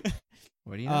 Huh.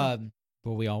 What do you know?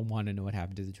 But we all want to know what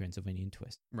happened to the Transylvanian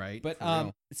twist. Right. But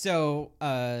so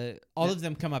all of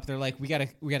them come up. They're like, we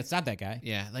gotta stop that guy.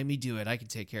 Yeah, let me do it. I can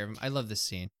take care of him. I love this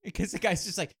scene. Because the guy's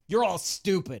just like, you're all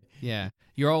stupid. Yeah.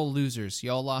 You're all losers.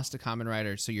 You all lost a common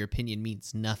rider, so your opinion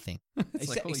means nothing.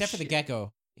 Except for the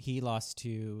gecko. He lost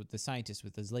to the scientist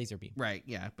with his laser beam. Right,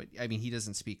 yeah. But, I mean, he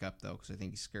doesn't speak up, though, because I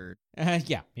think he's scared.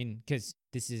 Yeah, I mean, because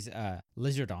this is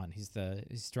Lizardon. He's the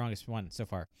strongest one so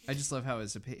far. I just love how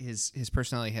his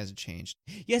personality hasn't changed.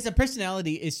 Yes, the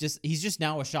personality is he's just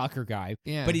now a shocker guy.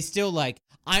 Yeah. But he's still like,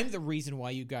 I'm the reason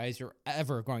why you guys are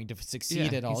ever going to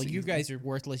succeed at all. You guys are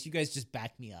worthless. You guys just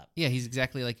back me up. Yeah, he's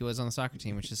exactly like he was on the soccer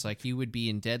team, which is like, you would be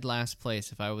in dead last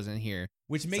place if I wasn't here.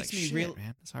 Which makes me real,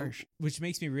 man. That's harsh. Which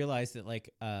makes me realize that like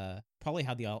probably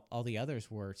how all the others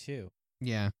were too.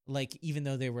 Yeah. Like even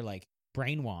though they were like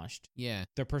brainwashed, yeah,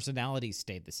 their personalities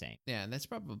stayed the same. Yeah, that's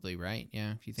probably right.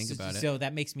 Yeah, if you think about it. So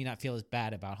that makes me not feel as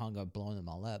bad about Hongo blowing them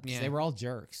all up. Yeah, they were all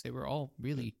jerks. They were all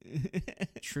really,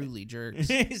 truly jerks.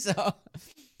 So,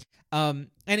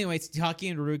 anyways, Taki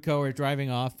and Ruko are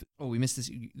driving off. Oh, we missed this.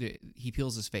 He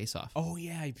peels his face off. Oh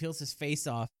yeah, he peels his face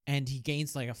off, and he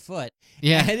gains like a foot.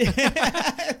 Yeah,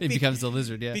 it becomes the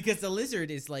lizard. Yeah, because the lizard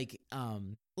is like a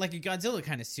Godzilla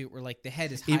kind of suit, where like the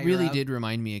head is higher It really up. did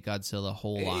remind me of Godzilla a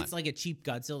whole lot. It's like a cheap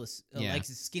Godzilla, like a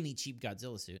skinny cheap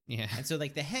Godzilla suit. Yeah, and so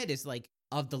like the head is like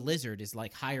of the lizard is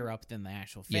like higher up than the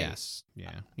actual face. Yes.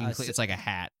 Yeah. It's like a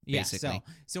hat, basically.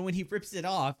 Yeah, so when he rips it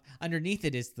off, underneath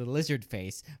it is the lizard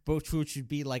face, which would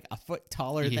be like a foot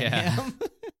taller than him.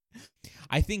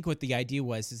 I think what the idea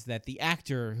was is that the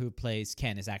actor who plays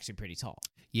Ken is actually pretty tall.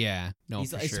 Yeah, no,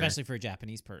 He's for sure. especially for a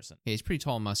Japanese person. Yeah, he's pretty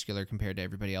tall and muscular compared to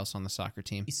everybody else on the soccer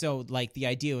team. So like the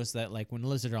idea was that like when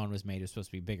Lizardon was made, it was supposed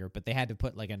to be bigger, but they had to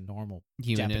put like a normal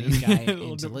Human Japanese guy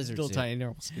little, into lizard little suit. tiny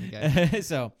normal skinny guy.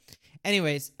 So,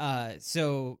 anyways,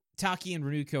 so Taki and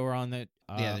Ruko are on the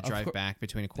The drive back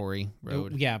between a quarry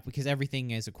road. Yeah, because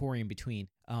everything is a quarry in between.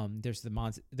 There's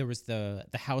there was the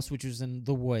house which was in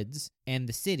the woods, and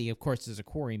the city. Of course, there's a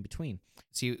quarry in between.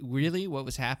 See, really, what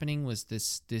was happening was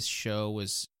this show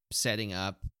was setting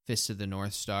up Fist of the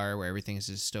North Star, where everything is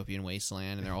a dystopian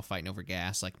wasteland, and they're all fighting over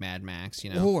gas like Mad Max,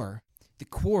 you know? Or the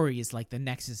quarry is like the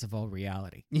nexus of all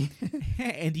reality.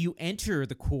 And you enter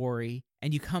the quarry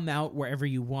and you come out wherever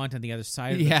you want on the other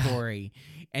side of the quarry.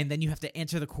 And then you have to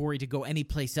enter the quarry to go any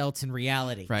place else in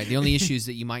reality. Right. The only issue is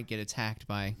that you might get attacked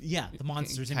by the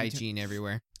monsters in between, hygiene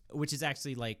everywhere. which is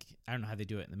actually like, I don't know how they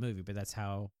do it in the movie, but that's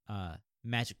how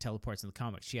Magic teleports in the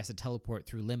comics. She has to teleport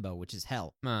through limbo, which is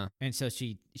hell. And so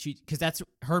she because that's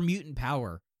her mutant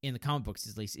power in the comic books,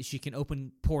 at least, is she can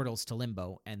open portals to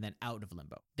limbo and then out of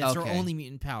limbo. That's her only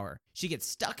mutant power. She gets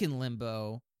stuck in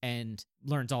limbo and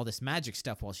learns all this magic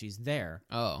stuff while she's there.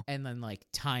 Oh. And then like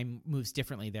time moves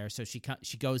differently there. So she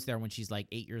goes there when she's like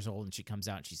 8 years old, and she comes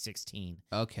out and she's 16.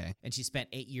 Okay. And she spent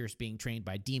 8 years being trained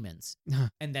by demons.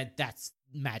 And that's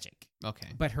magic. Okay.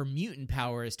 But her mutant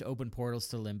power is to open portals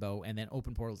to limbo and then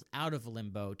open portals out of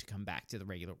limbo to come back to the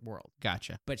regular world.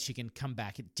 Gotcha. But she can come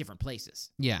back at different places.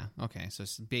 Yeah. Okay. So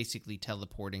it's basically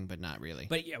teleporting, but not really.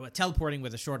 But yeah, teleporting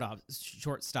with a short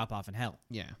stop off in hell.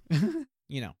 Yeah.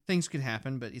 You know, things could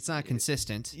happen, but it's not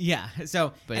consistent. Yeah.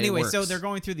 So but anyway, so they're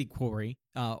going through the quarry,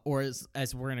 or as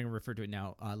we're going to refer to it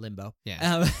now, limbo.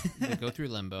 Yeah. They go through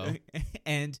limbo,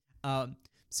 and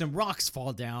some rocks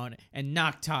fall down and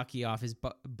knock Taki off his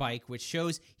bike, which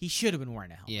shows he should have been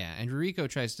wearing a helmet. Yeah, and Ruriko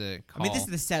tries to call... I mean, this is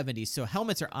the 70s, so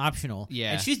helmets are optional.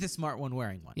 Yeah. And she's the smart one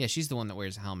wearing one. Yeah, she's the one that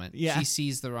wears a helmet. Yeah. She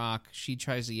sees the rock. She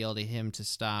tries to yell to him to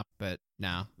stop, but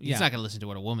no. He's Yeah. not going to listen to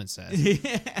what a woman says.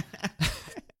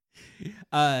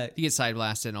 He gets side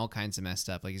blasted and all kinds of messed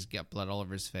up. Like he's got blood all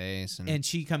over his face. And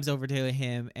she comes over to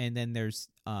him, and then there's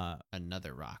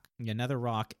another rock. Another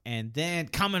rock, and then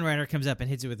Kamen Rider comes up and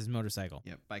hits it with his motorcycle.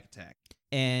 Yep, bike attack.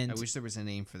 And I wish there was a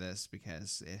name for this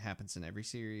because it happens in every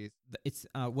series. It's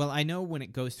well, I know when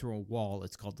it goes through a wall,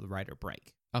 it's called the rider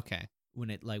brake. Okay. When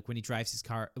he drives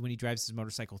his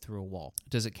motorcycle through a wall.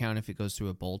 Does it count if it goes through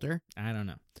a boulder? I don't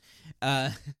know.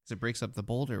 Because it breaks up the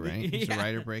boulder, right? There's Yeah. a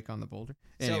rider brake on the boulder.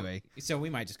 Anyway. So we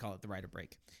might just call it the rider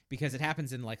brake because it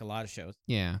happens in like a lot of shows.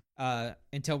 Yeah.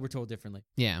 Until we're told differently.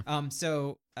 Yeah.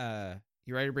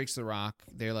 He rider breaks the rock.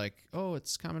 They're like, oh,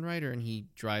 it's Kamen Rider, and he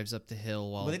drives up the hill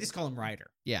while... Well, they just call him Rider.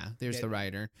 Yeah, there's the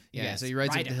rider. Yeah, yes, so he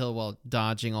rides Rider. up the hill while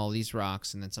dodging all these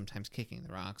rocks and then sometimes kicking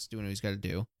the rocks, doing what he's got to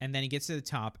do. And then he gets to the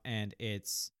top, and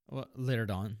it's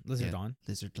Lizardon.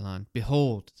 Lizardon.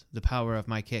 Behold the power of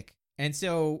my kick. And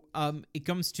so it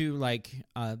comes to like,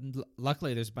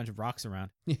 luckily there's a bunch of rocks around.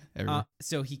 Yeah, everywhere.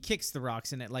 So he kicks the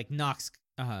rocks, and it like knocks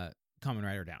Kamen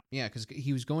Rider down. Yeah, because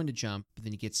he was going to jump, but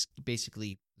then he gets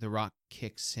basically the rock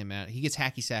kicks him out. He gets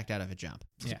hacky sacked out of a jump.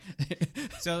 Yeah.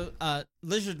 So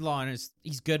Lizardon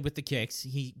he's good with the kicks.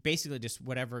 He basically just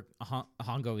whatever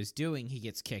Hongo is doing, he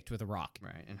gets kicked with a rock.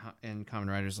 Right, and Kamen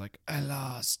Rider's like, I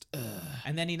lost.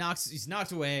 And then he's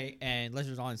knocked away, and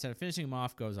Lizardon, instead of finishing him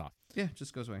off, goes off. Yeah,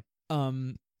 just goes away.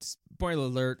 Spoiler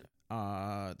alert.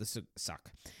 This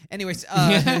suck. Anyways,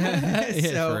 Yeah,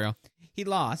 so for real. he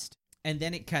lost. And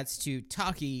then it cuts to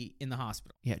Taki in the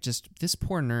hospital. Yeah, just this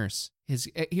poor nurse.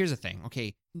 Here's the thing,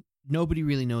 okay? Nobody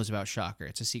really knows about Shocker.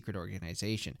 It's a secret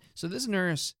organization. So this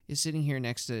nurse is sitting here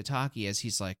next to Taki as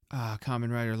he's like,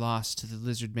 Kamen Rider lost to the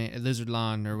Lizard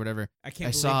Lawn or whatever. I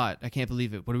saw it. I can't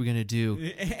believe it. What are we going to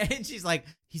do? And she's like,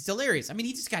 he's delirious. I mean,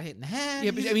 he just got hit in the head.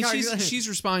 Yeah, but I mean, she's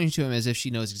responding to him as if she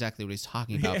knows exactly what he's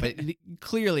talking about. But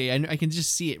clearly, I can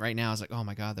just see it right now. It's like, oh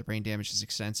my God, the brain damage is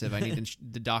extensive. I need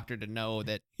the doctor to know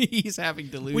that he's having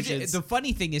delusions. The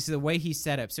funny thing is the way he's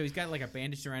set up. So he's got like a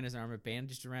bandage around his arm, a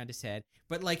bandage around his head,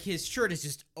 but like his shirt is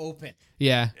just open.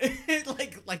 Yeah.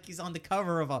 like he's on the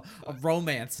cover of a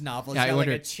romance novel. He's Yeah, got I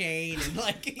wonder, like a chain and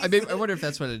like. I wonder if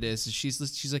that's what it is. She's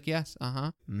like, yes,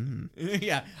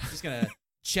 Yeah, just gonna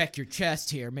check your chest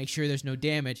here, make sure there's no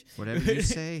damage. Whatever you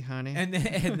say, honey. And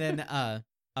then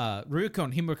Ruko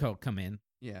and Himiko come in.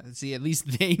 Yeah, see, at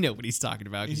least they know what he's talking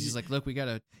about because he's like, look, we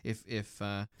gotta.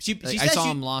 She I saw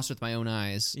him lost with my own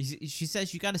eyes. She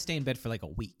says you got to stay in bed for like a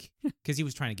week because he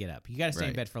was trying to get up. You got to stay in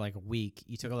Right. bed for like a week.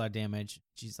 You took a lot of damage.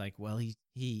 She's like, well,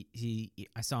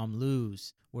 I saw him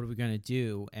lose. What are we gonna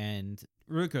do? And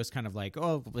Ruko's kind of like,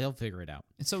 oh, he'll figure it out.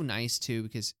 It's so nice too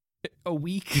because a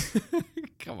week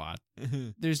come on.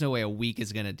 There's no way a week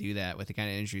is going to do that with the kind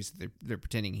of injuries that they're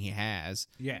pretending he has.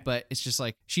 Yeah. But it's just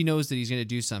like she knows that he's going to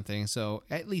do something. So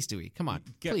at least a week. Come on,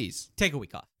 please. Take a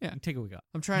week off. Yeah. Take a week off.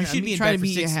 I'm trying. You should be in trying bed to for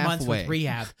meet you 6 months halfway. with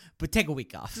rehab, but take a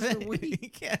week off. A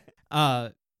week.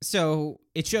 So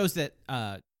it shows that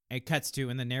it cuts to,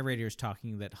 and the narrator is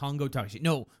talking that Hongo talks.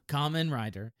 No, Kamen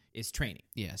Rider is training.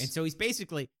 Yes. And so he's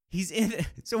in.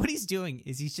 So what he's doing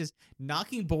is he's just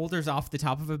knocking boulders off the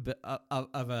top of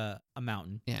a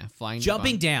mountain. Yeah, flying,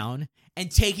 jumping down,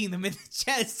 and taking them in the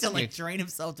chest to like train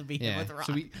himself to be hit with a rock.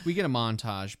 So we get a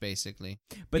montage basically.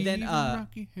 But then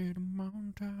Rocky hit a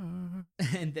montage.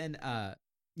 and then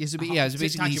So basically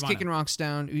he's Tachibana. kicking rocks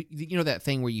down. You know that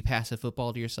thing where you pass a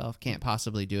football to yourself? Can't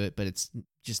possibly do it, but it's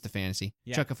just the fantasy.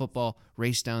 Yeah. Chuck a football,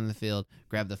 race down the field,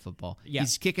 grab the football. Yeah.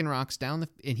 He's kicking rocks down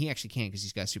and he actually can't because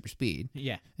he's got super speed.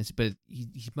 yeah. But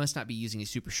he must not be using his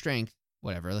super strength.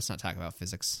 Whatever, let's not talk about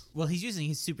physics. Well, he's using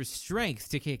his super strength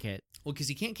to kick it. Well, because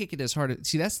he can't kick it as hard.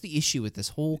 See, that's the issue with this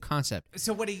whole concept.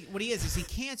 So what he is he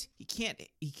can't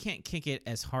kick it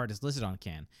as hard as Lizardon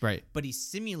can. Right. But he's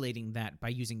simulating that by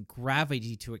using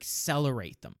gravity to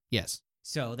accelerate them. Yes.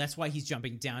 So that's why he's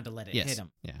jumping down to let it Yes. hit him.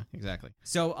 Yeah, exactly.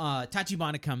 So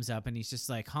Tachibana comes up and he's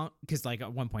just like, because like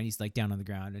at one point he's like down on the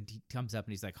ground and he comes up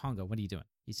and he's like, Hongo, what are you doing?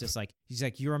 He's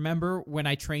like, you remember when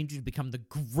I trained you to become the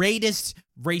greatest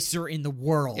racer in the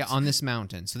world? Yeah, on this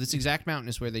mountain. So this exact mountain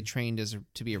is where they trained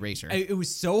to be a racer. It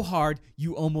was so hard,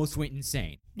 you almost went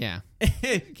insane. Yeah. Do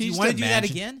you just want to do that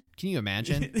imagine? again? Can you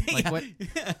imagine? Like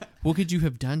Yeah. what could you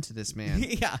have done to this man?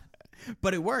 Yeah,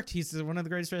 but it worked. He's one of the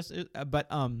greatest racers.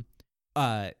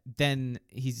 Then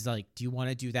he's like, do you want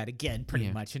to do that again? Pretty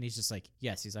Yeah. much. And he's just like,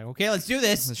 yes. He's like, okay, let's do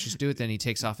this. Let's just do it. Then he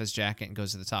takes off his jacket and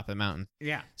goes to the top of the mountain.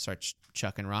 Yeah. Starts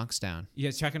chucking rocks down.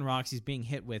 Yeah, chucking rocks. He's being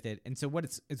hit with it. And so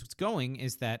what's going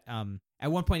is that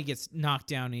at one point he gets knocked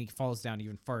down and he falls down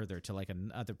even further to like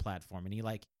another platform. And he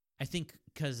like, I think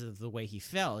because of the way he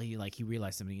fell, he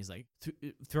realized something. He's like,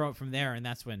 throw it from there. And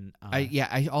that's when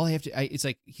It's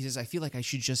like he says, I feel like I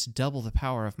should just double the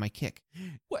power of my kick.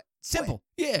 what? Simple.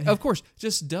 Yeah, of course.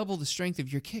 Just double the strength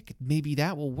of your kick. Maybe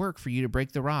that will work for you to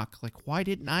break the rock. Like, why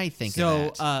didn't I think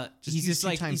of that? So Just he's use just 2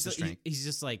 like times the strength. he's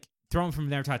just like throwing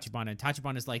from there Tachibana, and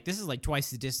Tachibana's like, this is like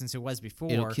twice the distance it was before.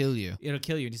 It'll kill you. It'll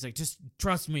kill you. And he's like, just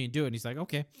trust me and do it. And he's like,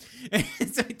 okay. And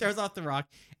so he throws off the rock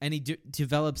and he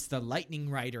develops the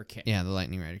Lightning Rider kick. Yeah, the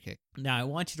Lightning Rider kick. Now I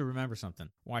want you to remember something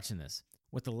watching this.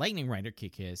 What the Lightning Rider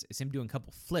kick is him doing a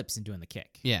couple flips and doing the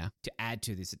kick. Yeah. To add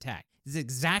to this attack. This is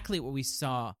exactly what we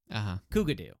saw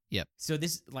Kuga do. Yep. So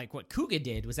this, like what Kuga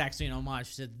did was actually an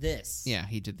homage to this. Yeah,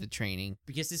 he did the training.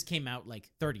 Because this came out like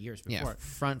 30 years before. Yeah,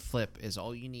 front flip is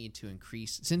all you need to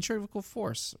increase centrifugal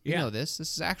force. You Yeah. know this.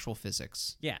 This is actual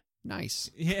physics. Yeah. Nice.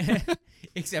 Yeah.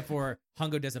 Except for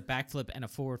Hongo does a backflip and a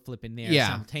forward flip in there Yeah,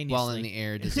 simultaneously. while in the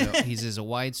air, he does a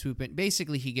wide swoop. And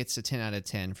basically, he gets a 10 out of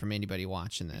 10 from anybody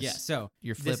watching this. Yeah, so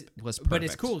Your flip was perfect. but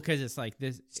it's cool because it's like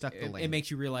this. Stuck the It landing.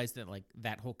 makes you realize that like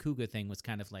that whole Kuga thing was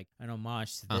kind of like an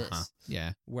homage to this,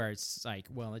 Yeah. where it's like,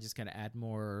 well, I just gotta add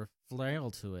more flail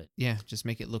to it. Yeah, just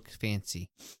make it look fancy.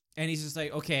 And he's just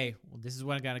like, okay, well, this is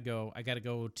what I gotta go. I gotta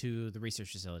go to the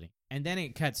research facility. And then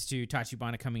it cuts to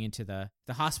Tachibana coming into the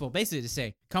hospital, basically to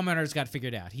say, Commander's got it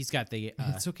figured out. He's got the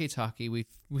It's okay, Taki.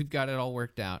 We've got it all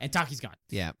worked out. and Taki's gone.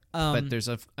 Yeah, but there's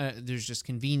just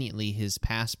conveniently his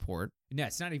passport. No,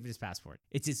 it's not even his passport.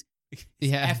 It's his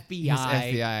Yeah, FBI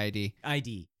his FBI ID.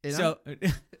 ID. And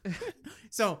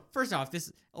So first off,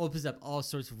 this opens up all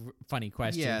sorts of funny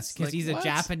questions Yes, because like, he's a what?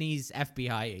 Japanese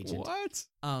FBI agent. What?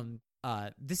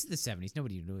 This is the 70s.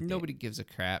 Nobody gives a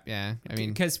crap. Yeah, I mean,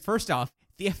 because first off,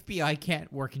 the FBI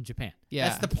can't work in Japan. Yeah.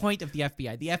 That's the point of the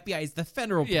FBI. The FBI is the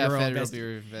Federal yeah, Bureau of Federal Investigation.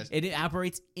 Bureau of Investigation. It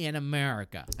operates in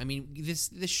America. I mean,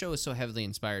 this show is so heavily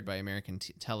inspired by American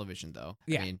television, though.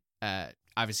 Yeah. I mean,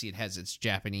 obviously it has its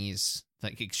Japanese,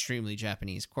 like extremely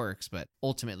Japanese quirks, but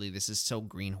ultimately this is so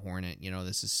Green Hornet. You know,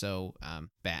 this is so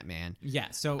Batman.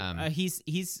 Yeah. So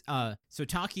so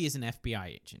Taki is an FBI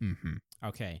agent. Mm-hmm.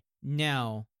 Okay.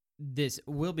 Now this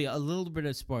will be a little bit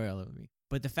of spoiler,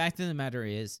 but the fact of the matter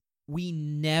is, we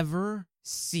never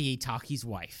see Taki's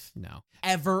wife No.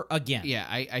 ever again. Yeah,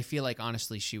 I feel like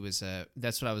honestly she was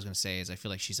that's what I was gonna say is I feel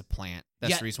like she's a plant.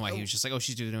 That's Yeah, the reason why he was just like, oh,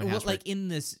 she's doing Well, housework. like in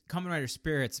this Kamen Rider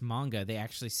Spirits manga, they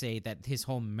actually say that his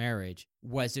whole marriage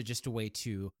was just a way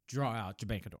to draw out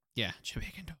Jabankador. Yeah,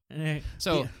 Jamaican.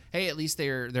 So hey, at least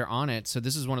they're on it. So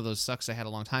this is one of those sucks I had a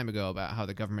long time ago about how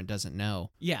the government doesn't know.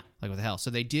 Yeah. Like what the hell? So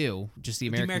they do, just the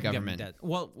American government. does.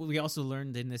 Well, we also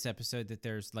learned in this episode that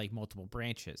there's like multiple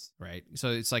branches. Right. So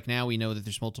it's like now we know that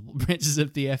there's multiple branches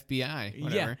of the FBI.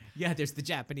 Whatever. Yeah, there's the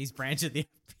Japanese branch of the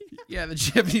FBI. Yeah, the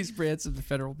Japanese branch of the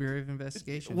Federal Bureau of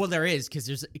Investigation. Well, there is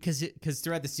because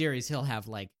throughout the series he'll have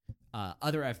like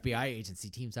other FBI agents he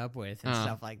teams up with and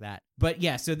stuff like that. But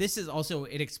yeah, so this is also,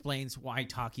 it explains why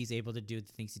Taki's able to do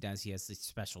the things he does. He has these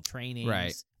special trainings.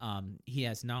 Right. He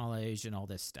has knowledge and all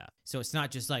this stuff. So it's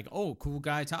not just like, oh, cool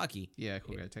guy Taki. Yeah,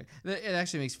 cool guy. It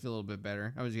actually makes me feel a little bit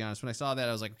better. I was be honest. When I saw that,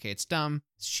 I was like, okay, it's dumb,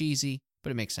 it's cheesy,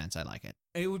 but it makes sense. I like it.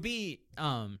 It would be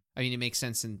I mean, it makes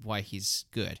sense in why he's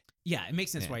good. yeah, it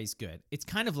makes sense why he's good. It's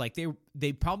kind of like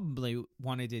they probably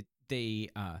wanted it. They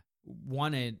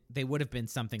would have been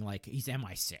something like he's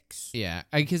MI6. Yeah,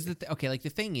 because the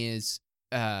thing is,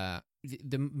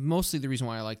 mostly the reason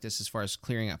why I like this, as far as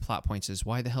clearing up plot points, is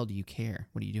why the hell do you care?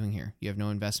 What are you doing here? You have no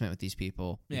investment with these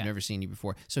people. We've never seen you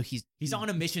before. So he's on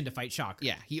a mission to fight Shocker.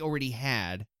 Yeah, he already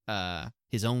had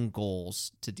his own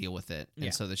goals to deal with it,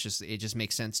 and so it just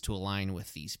makes sense to align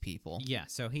with these people. Yeah,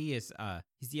 so he's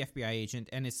the FBI agent,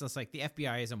 and it's just like the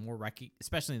FBI is a more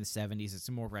especially in the 70s, it's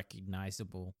a more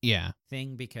recognizable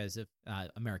thing because of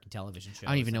American television shows.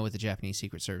 I don't even know what the Japanese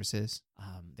Secret Service is.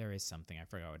 There is something, I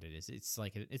forgot what it is. It's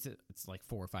like it's like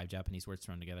 4 or 5 Japanese words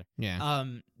thrown together. Yeah.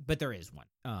 But there is one.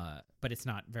 But it's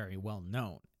not very well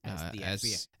known as the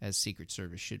FBI. As Secret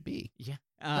Service should be. Yeah.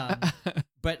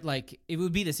 But like it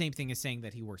would be the same thing as saying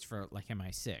that he works for like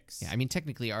MI6. Yeah, I mean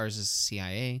technically ours is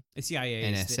CIA, the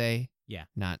CIA, NSA. Yeah,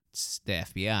 not the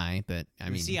FBI, but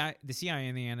the CIA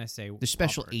and the NSA. They're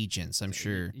special agents, I'm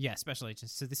sure. Yeah, special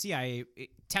agents. So the CIA,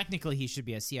 technically, he should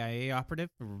be a CIA operative,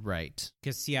 right?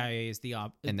 Because CIA is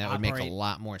and that would make a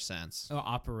lot more sense.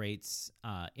 Operates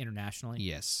internationally.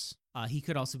 Yes. He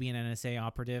could also be an NSA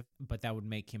operative, but that would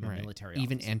make him a military.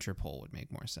 Even officer. Interpol would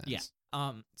make more sense. Yeah.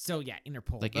 So yeah,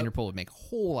 Interpol. Like Interpol would make a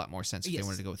whole lot more sense if they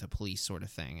wanted to go with a police sort of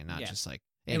thing and not just like.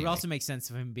 Anyway. It would also make sense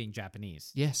of him being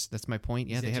Japanese. Yes, that's my point.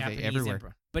 Yeah, they have it everywhere.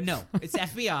 Emperor. But no, it's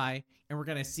FBI, and we're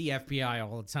going to see FBI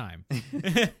all the time.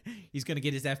 He's going to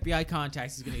get his FBI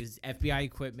contacts. He's going to use FBI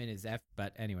equipment.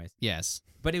 But anyways. Yes.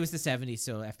 But it was the 70s,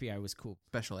 so FBI was cool.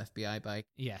 Special FBI bike.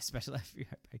 Yeah, special FBI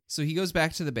bike. So he goes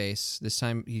back to the base. This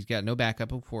time he's got no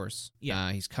backup, of course.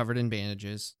 Yeah. He's covered in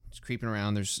bandages. He's creeping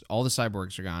around. All the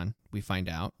cyborgs are gone, we find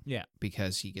out. Yeah.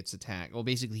 Because he gets attacked. Well,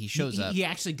 basically he shows up. He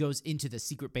actually goes into the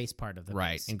secret base part of the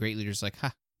base. And Great Leader's like,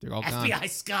 ha, they're all gone. FBI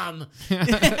scum!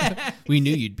 We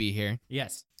knew you'd be here.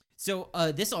 Yes. So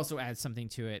this also adds something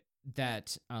to it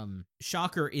that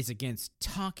Shocker is against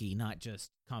Taki, not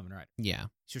just Kamen Rider. Yeah.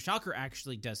 So Shocker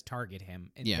actually does target him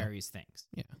in various things.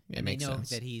 Yeah. And they know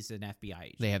that he's an FBI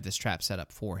agent. They have this trap set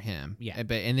up for him. Yeah.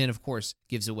 And then, of course,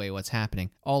 gives away what's happening.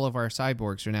 All of our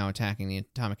cyborgs are now attacking the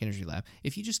Atomic Energy Lab.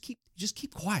 If you just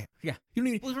keep quiet. Yeah. You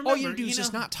don't even, all you do is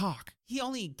just not talk. He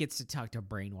only gets to talk to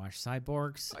brainwashed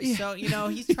cyborgs. Yeah. So,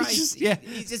 he's trying.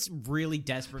 He's just really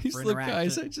desperate for interaction.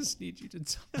 Guys, I just need you to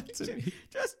talk to me.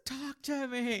 Just talk to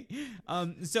me.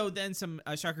 So then some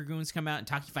Shocker goons come out and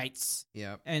Taki fights.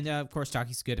 Yeah. And of course,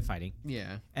 Taki's good at fighting.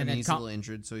 Yeah. And then he's a little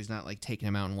injured, so he's not like taking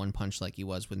him out in one punch like he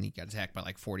was when he got attacked by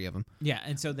like 40 of them. Yeah.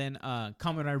 And so then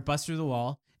Kamen Rider busts through the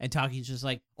wall. And Taki's just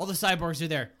like, all the cyborgs are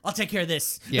there. I'll take care of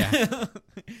this. Yeah.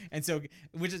 And so,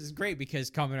 which is great because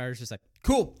Kamen Rider's just like,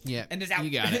 cool. Yeah. And it's out. You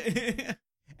got it.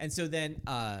 And so then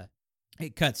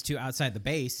it cuts to outside the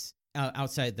base,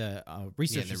 outside the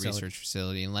research facility. Research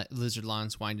facility. And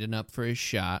Lizardlon's winding up for his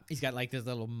shot. He's got like this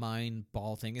little mine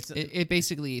ball thing. It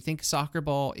basically, think soccer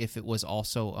ball if it was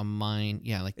also a mine.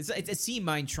 Yeah. Like it's a sea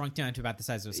mine shrunk down to about the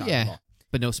size of a soccer ball.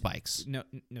 But no spikes. No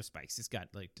spikes. It's got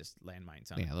like just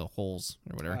landmines on it. Yeah, little holes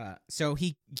or whatever. So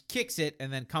he kicks it,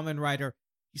 and then Kamen Rider.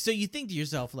 So you think to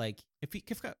yourself, like, if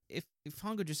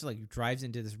Hongo just like drives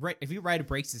into this, if he Rider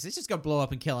breaks this, it's just gonna blow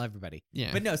up and kill everybody. Yeah.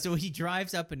 But no, so he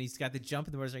drives up and he's got the jump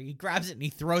in the motorcycle. He grabs it and he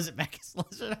throws it back at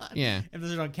Lizardon. Yeah. And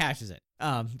Lizardon catches it.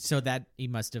 So that he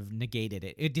must have negated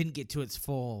it. It didn't get to its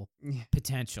full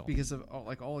potential because of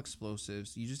all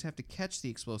explosives. You just have to catch the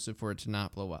explosive for it to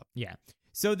not blow up. Yeah.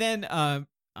 So then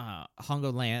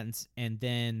Hongo lands, and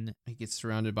then he gets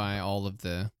surrounded by all of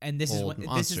the this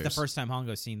is the first time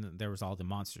Hongo's seen that there was all the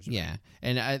monsters. Right? Yeah,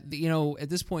 and at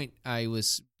this point I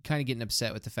was kind of getting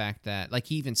upset with the fact that, like,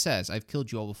 he even says, "I've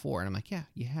killed you all before," and I'm like, "Yeah,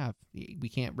 you have. We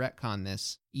can't retcon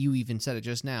this. You even said it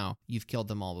just now. You've killed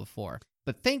them all before."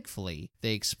 But thankfully,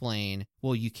 they explain,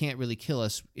 well, you can't really kill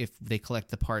us if they collect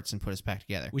the parts and put us back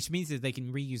together. Which means that they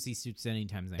can reuse these suits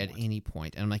anytime they want. At any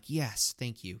point. And I'm like, yes,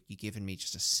 thank you. You've given me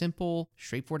just a simple,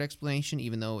 straightforward explanation.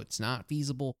 Even though it's not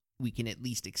feasible, we can at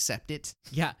least accept it.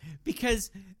 Yeah, because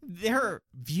their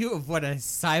view of what a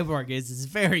cyborg is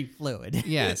very fluid.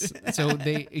 Yes. So at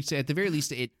the very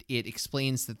least, it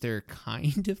explains that they're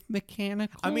kind of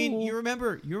mechanical. I mean, you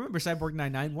remember Cyborg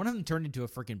 99? One of them turned into a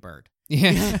freaking bird.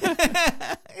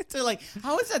 Yeah. They're like,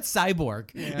 how is that cyborg?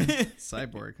 Yeah.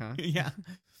 Cyborg, huh? Yeah.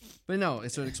 But no,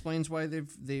 so it explains why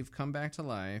they've come back to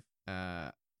life.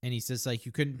 And he says, like,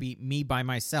 you couldn't beat me by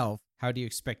myself. How do you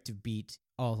expect to beat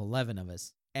all 11 of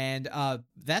us? And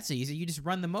that's easy. You just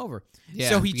run them over. Yeah,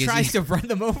 so he because tries to run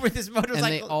them over with his motorcycle.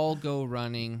 and they all go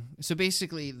running. So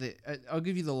basically, I'll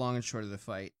give you the long and short of the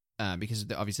fight. Because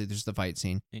obviously there's the fight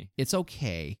scene. Yeah. It's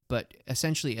okay, but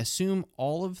essentially assume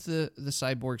all of the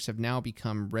cyborgs have now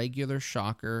become regular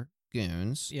Shocker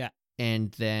goons. Yeah.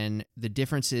 And then the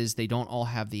difference is they don't all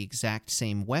have the exact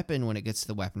same weapon when it gets to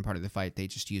the weapon part of the fight. They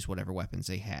just use whatever weapons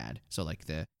they had. So like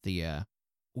the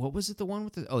what was it? The one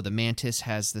with the Mantis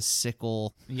has the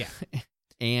sickle. Yeah.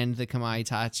 And the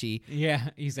Kamaitachi. Yeah.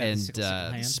 He's got a And sickle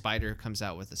hand. Spider comes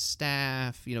out with a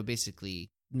staff.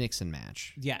 Basically mix and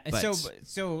match. Yeah. But-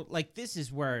 So like this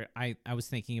is where I was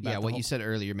thinking about. Yeah, the what whole- you said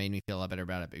earlier made me feel a lot better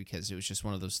about it because it was just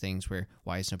one of those things where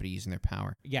why is nobody using their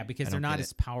power? Yeah, because I they're don't not get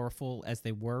as powerful as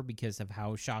they were because of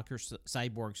how Shocker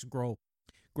cyborgs grow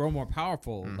more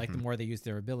powerful, like the Mhm. more they use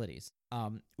their abilities.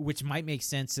 Which might make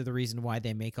sense to the reason why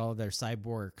they make all of their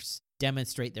cyborgs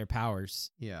demonstrate their powers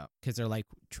Yeah, because they're like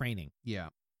training. yeah,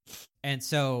 And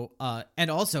so, and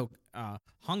also,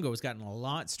 Hongo has gotten a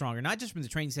lot stronger, not just from the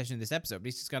training session in this episode, but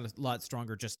he's just got a lot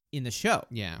stronger just in the show.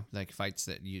 yeah. Like fights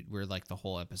that were like the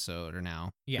whole episode are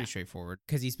now Yeah. pretty straightforward.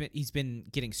 Because he's been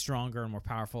getting stronger and more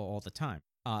powerful all the time,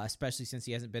 especially since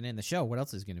he hasn't been in the show. What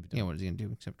else is he going to be Yeah, doing? what is he gonna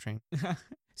do except train?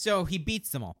 So he beats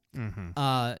them all.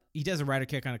 Mm-hmm. He does a rider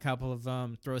kick on a couple of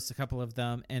them, throws a couple of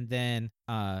them, and then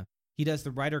he does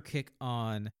the rider kick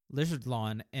on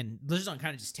Lizardlon, and Lizardlon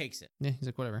kind of just takes it. Yeah, he's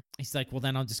like whatever. He's like, well,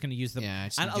 then I'm just going to use the. Yeah,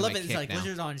 I love it. It's like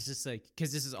Lizardlon is just like,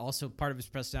 because this is also part of his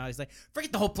personality. He's like,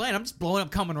 forget the whole plan. I'm just blowing up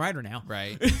Kamen Rider now.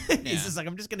 Right. He's Yeah. just like,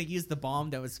 I'm just going to use the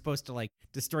bomb that was supposed to like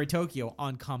destroy Tokyo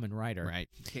on Kamen Rider. Right.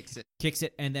 Kicks it. Kicks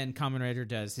it, and then Kamen Rider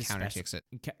does his Counter special-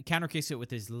 kicks it. Counter kicks it with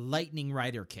his lightning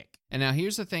rider kick. And now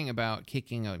here's the thing about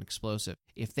kicking an explosive.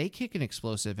 If they kick an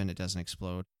explosive and it doesn't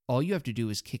explode, all you have to do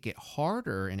is kick it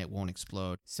harder and it won't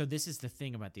explode. So this is the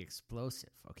thing about the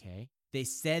explosive, okay? They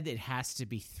said it has to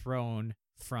be thrown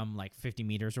from like 50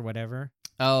 meters or whatever.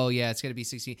 Oh, yeah, it's going to be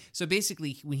 60. So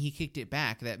basically, when he kicked it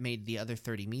back, that made the other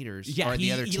 30 meters. Yeah, or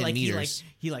the other 10 meters.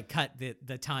 He cut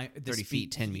the time. The 30 speed.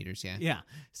 feet, 10 meters, yeah. Yeah.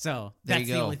 So There that's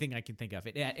you the go. only thing I can think of.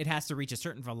 It has to reach a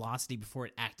certain velocity before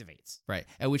it activates. Right.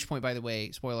 At which point, by the way,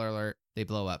 spoiler alert, they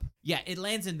blow up. Yeah, it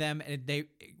lands in them, and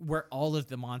where all of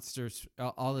the monsters,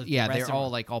 all of the Yeah, rest they're of all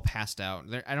them- like all passed out.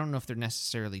 I don't know if they're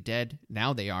necessarily dead.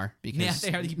 Now they are because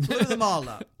yeah, they are. He blew them all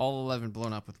up. all 11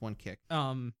 blown up with one kick.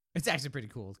 It's actually pretty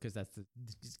cool because it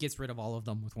gets rid of all of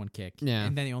them with one kick. Yeah.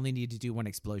 And then they only need to do one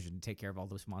explosion to take care of all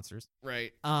those monsters.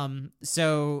 Right.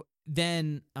 So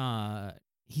then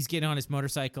he's getting on his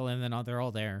motorcycle, and then they're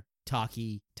all there.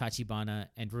 Taki, Tachibana,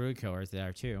 and Ruiko are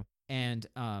there too. And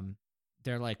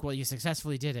they're like, well, you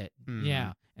successfully did it. Mhm.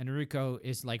 Yeah. And Ruiko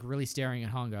is like really staring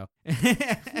at Hongo.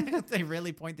 They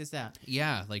really point this out.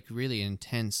 Yeah, like really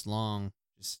intense, long,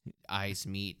 just eyes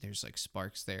meet. There's like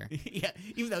sparks there. Yeah,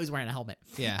 even though he's wearing a helmet.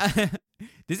 Yeah.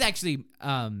 This actually,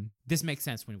 this makes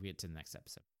sense when we get to the next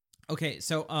episode. Okay,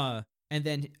 so, and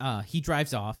then he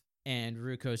drives off, and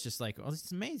Ruko's just like, "Oh, this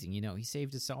is amazing! You know, he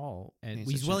saved us all, and He's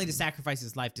he's such willing a- to sacrifice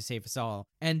his life to save us all."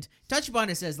 And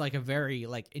Tachibana says like a very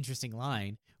like interesting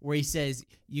line where he says,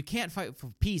 "You can't fight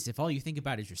for peace if all you think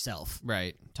about is yourself."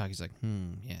 Right. Taki's like,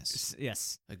 yes.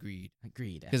 Yes, Agreed.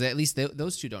 agreed. Because at least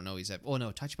those two don't know he's Oh,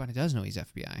 no, Tachibana does know he's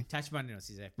FBI. Tachibana knows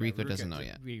he's FBI. Riko doesn't know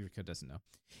yet. Riko doesn't know.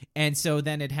 And so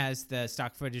then it has the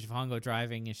stock footage of Hongo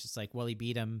driving. It's just like, well, he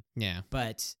beat him, Yeah.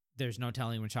 but there's no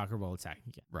telling when Shocker will attack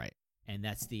again. Right. And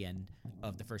that's the end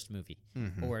of the first movie,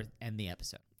 Mhm. or end the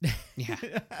episode. Yeah.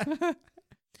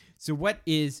 So what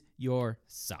is your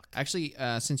suck? Actually,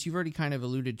 since you've already kind of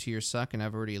alluded to your suck and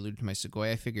I've already alluded to my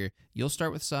Sugoi, I figure you'll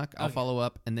start with suck, I'll Okay. follow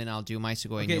up, and then I'll do my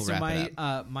Sugoi and Okay, you'll so wrap it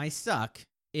up. my suck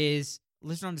is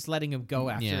Lizardon just letting him go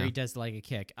after Yeah. he does like a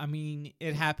kick. I mean,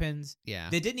 it happens. Yeah.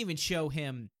 They didn't even show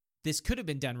him. This could have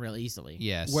been done real easily.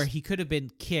 Yes. Where he could have been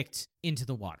kicked into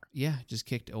the water. Yeah, just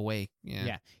kicked away. Yeah.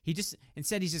 Yeah. He's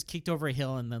just kicked over a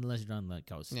hill and then Lizardon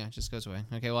goes. Yeah, it just goes away.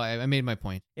 Okay, well, I made my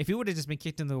point. If he would have just been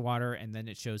kicked into the water and then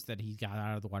it shows that he got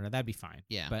out of the water, that'd be fine.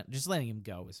 Yeah. But just letting him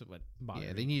go is what bothered Yeah,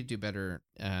 me. they need to do better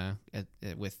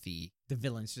with the... The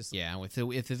villain's just if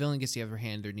the villain gets the upper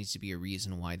hand, there needs to be a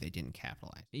reason why they didn't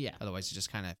capitalize. yeah. Otherwise, it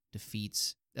just kind of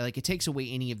defeats... Like, it takes away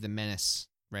any of the menace,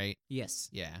 right? Yes.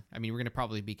 Yeah. I mean, we're going to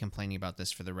probably be complaining about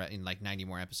this for in like 90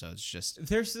 more episodes. Just,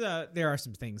 There are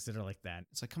some things that are like that.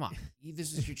 it's like, come on.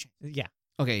 This is your chance. Yeah.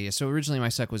 Okay, yeah, so originally my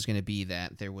suck was going to be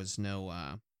that there was no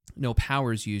no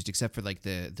powers used except for like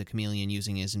the chameleon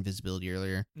using his invisibility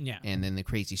earlier, Yeah. and then the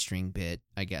crazy string bit,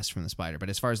 I guess, from the spider. But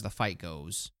as far as the fight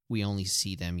goes, we only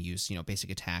see them use, basic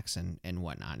attacks and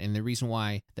whatnot. And the reason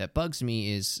why that bugs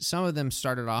me is some of them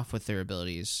started off with their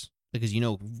abilities because,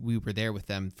 we were there with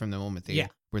them from the moment they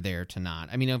were there to not.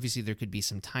 I mean, obviously there could be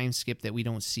some time skip that we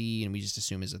don't see and we just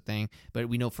assume is a thing. But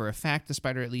we know for a fact the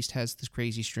spider at least has this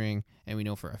crazy string, and we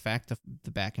know for a fact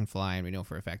the bat can fly, and we know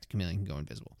for a fact the chameleon can go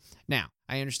invisible. Now,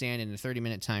 I understand in a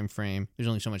 30-minute time frame, there's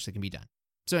only so much that can be done.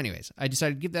 So anyways, I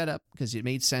decided to give that up because it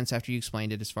made sense after you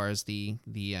explained it as far as the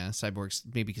cyborgs,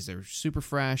 maybe because they're super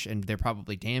fresh and they're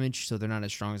probably damaged, so they're not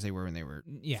as strong as they were when they were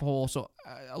full. So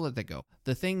I'll let that go.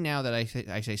 The thing now that I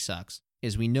say sucks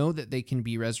is we know that they can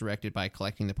be resurrected by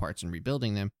collecting the parts and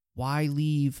rebuilding them. Why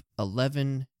leave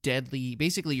 11 deadly...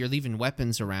 Basically, you're leaving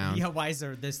weapons around. Yeah, why is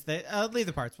there this... leave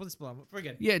the parts. We'll just blow them.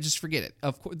 Forget it. Yeah, just forget it.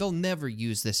 Of course, they'll never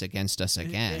use this against us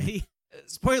again.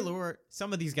 Spoiler alert,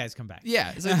 some of these guys come back.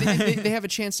 Yeah, so they have a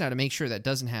chance now to make sure that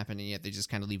doesn't happen, and yet they just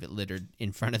kind of leave it littered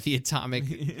in front of the atomic,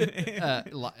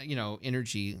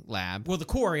 energy lab. Well, the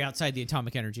quarry outside the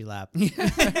atomic energy lab.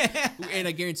 And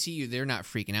I guarantee you, they're not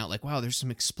freaking out like, wow, there's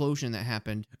some explosion that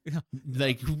happened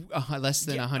like less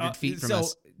than 100 feet from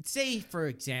us. So, say, for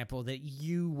example, that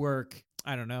you work,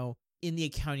 I don't know, in the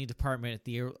accounting department at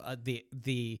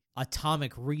the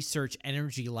atomic research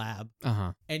energy lab,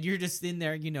 and you're just in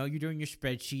there, you're doing your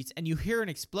spreadsheets, and you hear an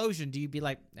explosion. Do you be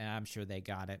like, I'm sure they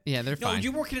got it? Yeah, they're fine. No,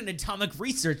 you're working in an atomic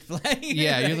research plane.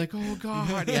 Yeah, you're like, oh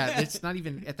god. Yeah, it's not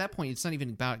even at that point. It's not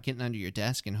even about getting under your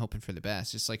desk and hoping for the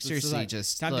best. It's like seriously,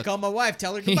 just time to call my wife,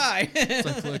 tell her goodbye. It's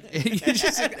like, look, it's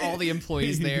just like all the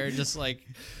employees there, just like.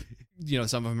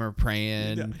 Some of them are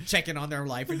praying, checking on their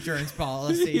life insurance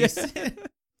policies.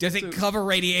 Does it cover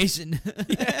radiation?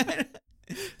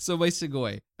 So my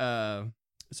Sugoi.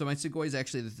 My Sugoi is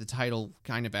actually the title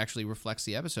kind of actually reflects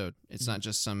the episode. It's not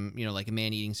just some, like a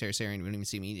man eating Cersei, and we don't even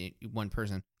see him eat one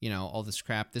person, all this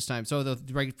crap this time. So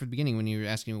right from the beginning, when you were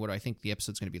asking me what do I think the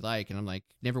episode's going to be like, and I'm like,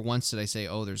 never once did I say,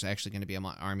 oh, there's actually going to be an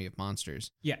army of monsters.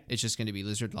 Yeah. It's just going to be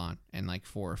Lizardlon and like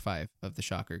 4 or 5 of the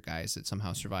Shocker guys that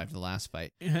somehow survived the last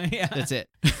fight. Yeah. That's it.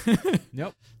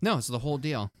 Nope. No, it's the whole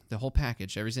deal. The whole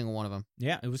package. Every single one of them.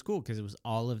 Yeah, it was cool because it was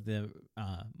all of the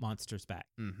monsters back,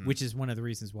 which is one of the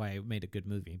reasons why it made a good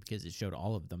movie, because it showed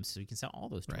all of them, so you can sell all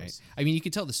those toys. Right. I mean, you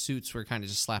could tell the suits were kind of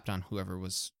just slapped on whoever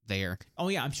was there. Oh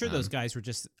yeah, I'm sure those guys were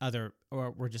just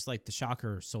were just like the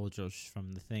Shocker soldiers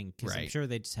from the thing. Because I'm sure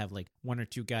they just have like 1 or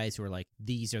 2 guys who are like,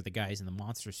 these are the guys in the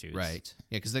monster suits. Right.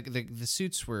 Yeah, because the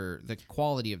suits were, the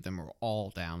quality of them were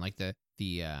all down. Like the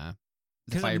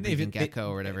fire-breathing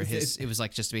gecko or whatever. It was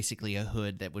like just basically a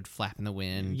hood that would flap in the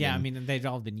wind. Yeah, I mean, they'd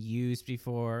all been used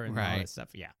before and all that stuff.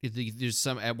 Yeah. There's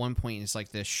some, at one point, it's like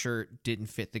the shirt didn't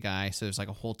fit the guy, so there's like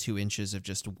a whole 2 inches of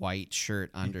just white shirt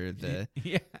under the...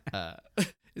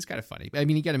 It's kind of funny. I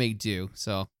mean, you got to make do,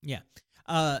 so... Yeah.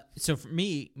 So for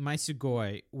me, my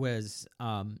Sugoi was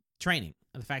training.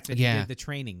 The fact that he did the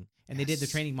training. And they did the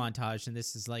training montage, and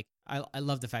this is like... I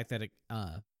love the fact that it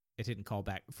didn't call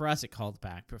back. For us, it called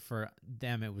back, but for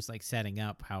them, it was like setting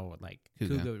up how like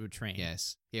Kuga would train.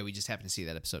 Yes. Yeah, we just happened to see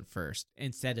that episode first.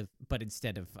 Instead of,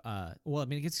 well, I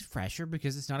mean, it gets fresher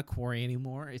because it's not a quarry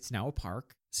anymore. It's now a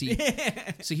park. See,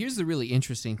 so here's the really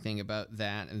interesting thing about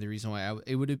that, and the reason why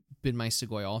it would have been my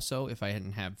Sugoi also if I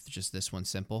hadn't have just this one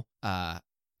simple.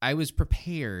 I was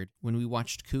prepared when we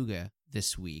watched Kuga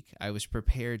this week. I was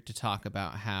prepared to talk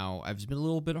about how I've been a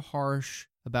little bit harsh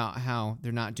about how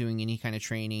they're not doing any kind of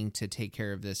training to take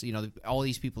care of this. All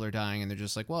these people are dying, and they're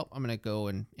just like, well, I'm going to go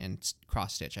and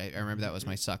cross-stitch. I remember that was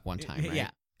my suck one time, right? Yeah.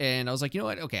 And I was like, you know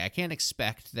what? Okay, I can't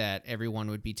expect that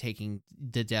everyone would be taking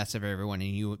the deaths of everyone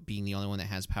and you being the only one that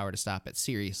has power to stop it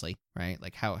seriously, right?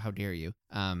 Like, how dare you?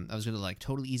 I was going to like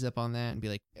totally ease up on that and be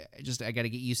like, I got to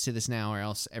get used to this now, or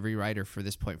else every writer for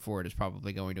this point forward is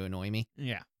probably going to annoy me.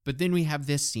 Yeah. But then we have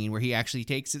this scene where he actually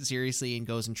takes it seriously and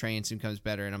goes and trains and becomes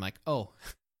better. And I'm like, oh,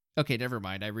 okay, never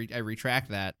mind. I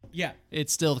retract that. Yeah.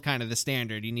 It's still kind of the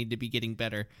standard. You need to be getting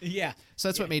better. Yeah. So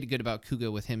that's what made it good about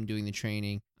Kuga with him doing the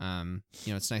training.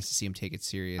 It's nice to see him take it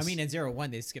serious. I mean, in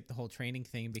 0-1, they skipped the whole training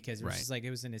thing because it was just like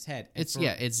it was in his head. And it's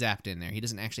zapped in there. He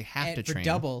doesn't actually have to train. For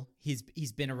Double,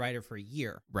 he's been a writer for a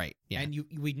year. Right. Yeah. And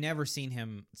we've never seen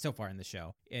him so far in the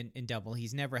show. In Double,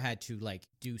 he's never had to like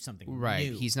do something right.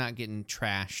 new. He's not getting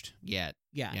trashed yet.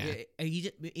 Yeah,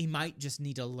 Yeah. he might just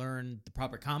need to learn the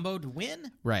proper combo to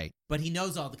win, Right. but he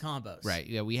knows all the combos. Right.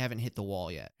 Yeah, we haven't hit the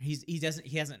wall yet. He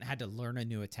hasn't had to learn a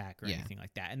new attack or Yeah. anything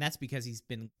like that, and that's because he's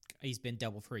been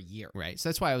double for a year. Right. So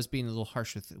that's why I was being a little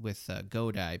harsh with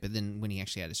Godai, but then when he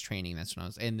actually had his training, that's when I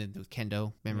was, and then with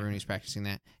Kendo, remember when he was practicing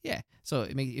that? Yeah. So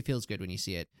it feels good when you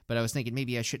see it. But I was thinking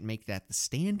maybe I shouldn't make that the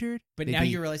standard. But Maybe now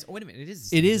you realize, oh wait a minute, it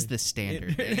is. it is the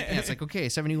standard. Yeah, it's like, okay,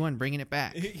 71, bringing it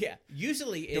back. Yeah,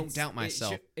 usually Don't doubt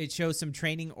myself. It shows some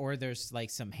training, or there's like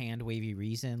some hand wavy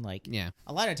reason. Like Yeah.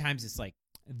 a lot of times, it's like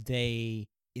they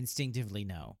instinctively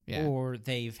know, Yeah. or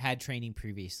they've had training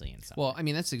previously in something. Well, I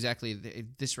mean, that's exactly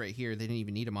this right here. They didn't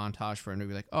even need a montage for him to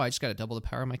be like, oh, I just got to double the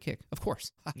power of my kick. Of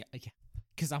course. yeah,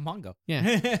 because I'm Mongo.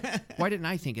 Yeah. Why didn't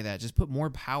I think of that? Just put more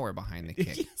power behind the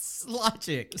kick. Yes,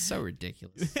 logic. It's so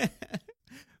ridiculous.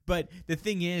 But the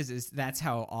thing is that's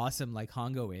how awesome like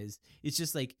Hongo is. It's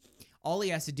just like all he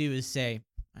has to do is say,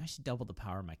 I should double the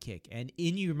power of my kick, and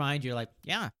in your mind you're like,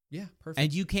 yeah, Yeah, perfect.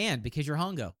 and you can because you're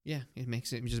Hongo. yeah, it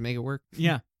makes it, just make it work.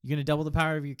 Yeah, you're gonna double the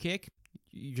power of your kick.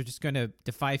 You're just gonna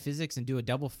defy physics and do a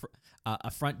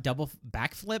a front double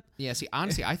backflip. Yeah, see,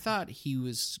 honestly, I thought he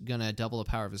was going to double the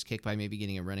power of his kick by maybe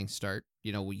getting a running start,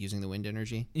 using the wind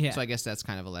energy. Yeah. So I guess that's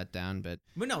kind of a letdown, but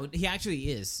But no, he actually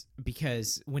is,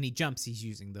 because when he jumps, he's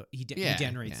using he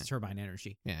generates the turbine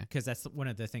energy. Yeah. because that's one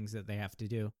of the things that they have to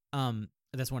do.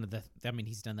 That's one of the. I mean,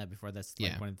 he's done that before. That's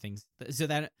like one of the things. So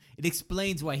that it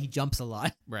explains why he jumps a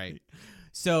lot. right.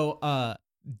 So,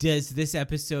 does this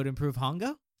episode improve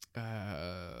Hongo?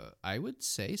 I would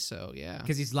say so, yeah.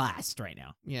 Because he's last right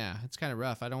now. Yeah, it's kind of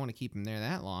rough. I don't want to keep him there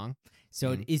that long.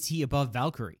 So is he above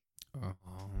Valkyrie? I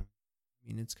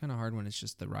mean, it's kind of hard when it's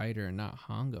just the rider and not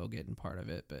Hongo getting part of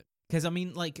it, but Because I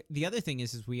mean, like the other thing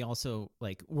is we also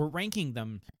like we're ranking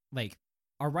them like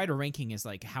our writer ranking is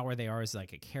like how they are as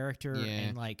like a character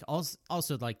and like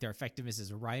also like their effectiveness as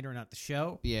a writer, not the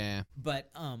show. yeah. But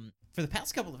for the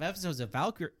past couple of episodes of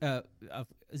Valkyrie of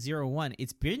 01,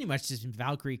 it's pretty much just been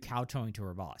Valkyrie kowtowing to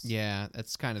her boss. Yeah,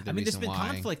 that's kind of the I mean, there's reason been why.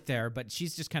 conflict there, but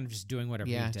she's just kind of just doing whatever.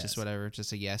 Yeah, he does. just whatever.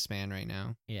 Just a yes man right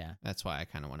now. Yeah, That's why I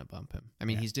kind of want to bump him. I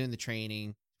mean, Yeah. he's doing the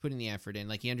training, putting the effort in.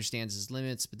 Like, he understands his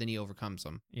limits, but then he overcomes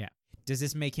them. does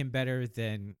this make him better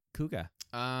than Kuga?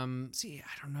 See,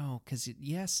 I don't know, because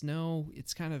yes, no,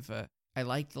 it's kind of I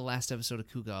like the last episode of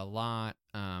Kuga a lot.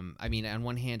 I mean, on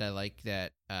one hand, I like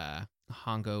that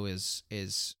Hongo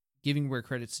is giving where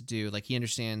credit's due. Like, he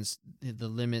understands the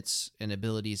limits and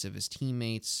abilities of his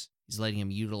teammates. He's letting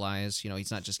him utilize,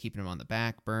 he's not just keeping him on the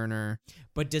back burner.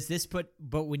 But does this but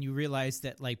when you realize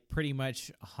that like pretty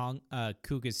much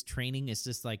Kuga's training is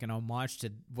just like an homage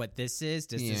to what this is,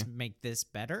 does this make this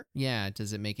better? Yeah,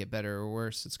 does it make it better or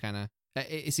worse? It's kind of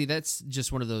see, that's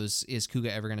just one of those, is Kuga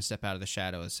ever going to step out of the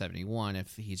shadow of 71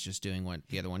 if he's just doing what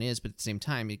the other one is? But at the same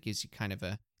time, it gives you kind of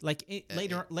a Like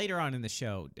later on in the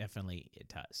show, definitely it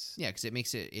does. yeah, because it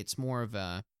makes it's more of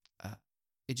a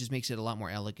it just makes it a lot more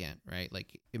elegant, right?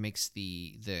 Like, it makes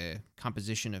the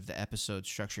composition of the episode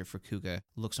structure for Kuga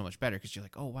look so much better, because you're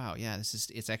like, oh wow, yeah,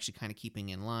 it's actually kind of keeping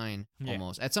in line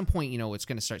almost. At some point, it's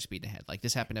going to start speeding ahead. Like,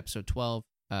 this happened episode 12.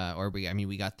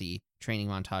 We got the training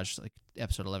montage, like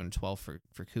episode 11 and 12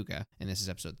 for Kuga, and this is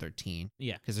episode 13.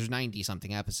 Yeah. Because there's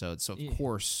 90-something episodes, so of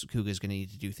course Kuga's going to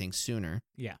need to do things sooner.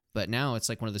 Yeah. But now it's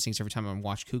like one of those things, every time I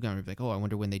watch Kuga, I'm like, oh, I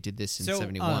wonder when they did this in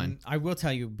 71. I will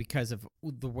tell you, because of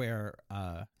where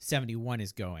 71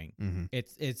 is going, Mm-hmm.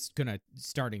 it's gonna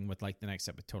starting with like the next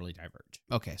episode totally diverge.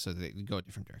 Okay, so they go a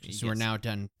different direction. So Yes. we're now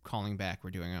done calling back. We're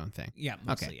doing our own thing. Yeah,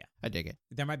 mostly, Okay. yeah. I dig it.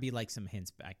 There might be like some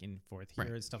hints back and forth here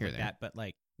Right, and stuff here like and there. that, but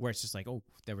like where it's just like, oh,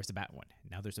 there was a bad one.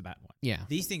 Now there's a bad one. Yeah.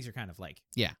 These things are kind of like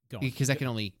Yeah. going Because I can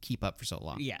only keep up for so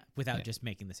long. yeah, without Yeah. just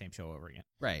making the same show over again.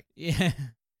 Right. Yeah.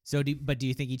 So, do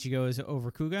you think Ichigo is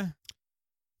over Kuga?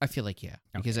 I feel like, yeah.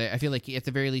 Because I feel like at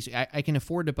the very least, I can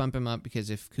afford to bump him up, because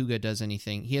if Kuga does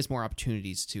anything, he has more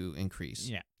opportunities to increase.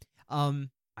 Yeah.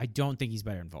 I don't think he's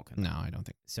better than Vulcan. No, I don't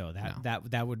think. So No.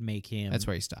 that would make him. That's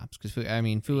where he stops. Because,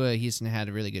 Fua, he hasn't had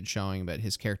a really good showing, but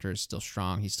his character is still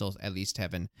strong. He's still at least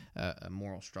having a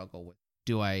moral struggle with,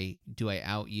 do I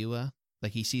out Yua?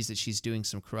 Like, he sees that she's doing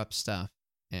some corrupt stuff,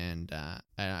 and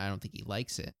I don't think he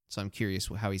likes it. So I'm curious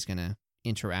how he's going to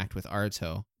interact with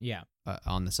Aruto Yeah.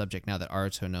 on the subject, now that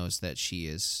Aruto knows that she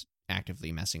is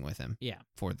actively messing with him. Yeah.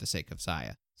 For the sake of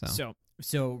Saya.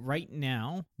 So right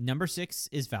now, number 6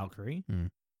 is Valkyrie,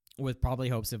 with probably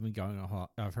hopes of her going a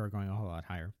whole lot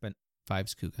higher. But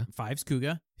 5's Kuga. 5's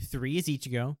Kuga, 3 is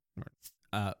Ichigo,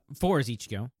 4 is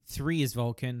Ichigo, 3 is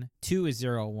Vulcan, 2 is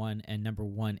 01, and number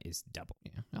 1 is Double.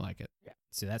 Yeah, I like it. Yeah.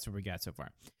 So that's what we got so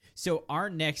far. So our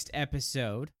next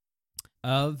episode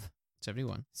of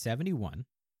 71 71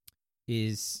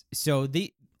 is so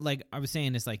the like I was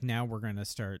saying is like now we're gonna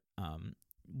start.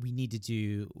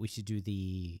 We should do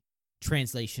the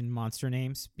translation monster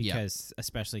names Yeah. because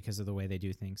especially because of the way they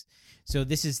do things. So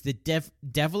this is the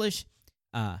devilish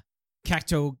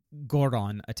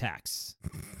Cactogoron attacks.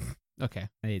 Okay.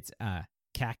 It's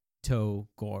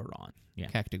Cactogoron. Yeah.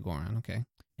 Cactogoron. Okay.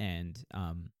 And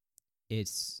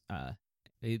it's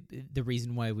the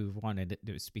reason why we wanted it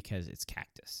was because it's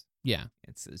cactus. Yeah.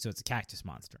 It's a cactus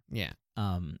monster. Yeah.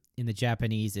 In the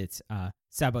Japanese it's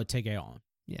Sabotegeon.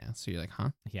 Yeah. So you're like, huh?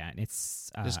 Yeah, and it's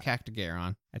There's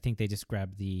Cactogaron. I think they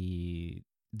probably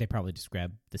just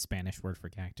grabbed the Spanish word for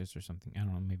cactus or something. I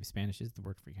don't know, maybe Spanish is the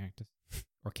word for cactus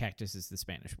or cactus is the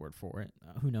Spanish word for it.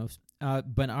 Who knows?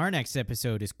 But our next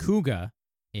episode is Kuga,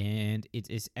 and it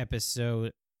is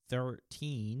episode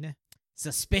 13,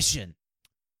 Suspicion.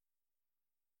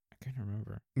 I can't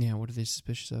remember. Yeah. What are they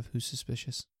suspicious of? Who's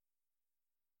suspicious?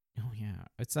 Oh yeah,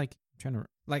 it's like trying to.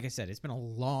 Like I said, it's been a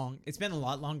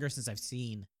lot longer since I've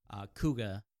seen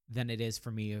Kuga than it is for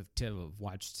me to have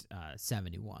watched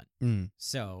 71.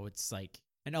 So it's like,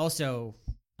 and also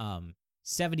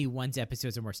 71's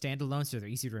episodes are more standalone, so they're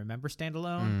easy to remember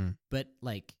standalone. But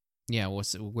like, yeah.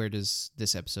 Where does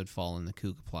this episode fall in the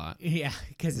Kuga plot? yeah,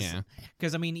 because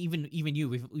I mean, even you,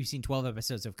 we've seen 12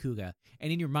 episodes of Kuga,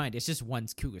 and in your mind, it's just one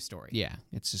Kuga story. Yeah.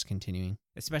 It's just continuing.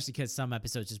 Especially because some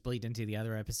episodes just bleed into the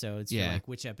other episodes. Yeah. You're like,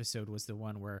 which episode was the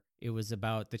one where it was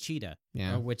about the cheetah?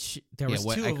 Yeah. Or which there was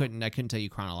two. I couldn't tell you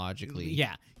chronologically.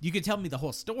 Yeah, you could tell me the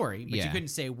whole story, but you Yeah. couldn't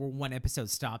say where one episode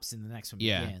stops and the next one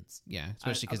Yeah. begins. Yeah.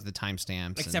 Especially because the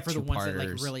timestamps. Except for and the ones that like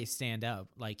two-parters. really stand out.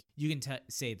 Like you can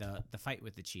say the fight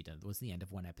with the cheetah was the end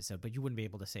of one episode, but you wouldn't be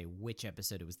able to say which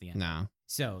episode it was the end. No.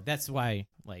 So that's why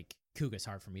like Kuga's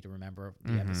hard for me to remember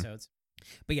the Mhm. episodes.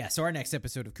 But yeah, so our next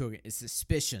episode of Kuga is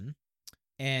Suspicion.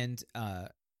 And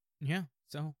yeah,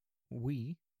 so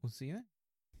we will see you then.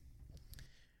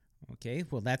 Okay,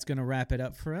 well that's gonna wrap it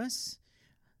up for us.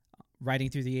 Writing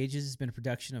Through the Ages has been a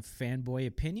production of Fanboy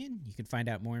Opinion. You can find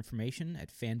out more information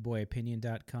at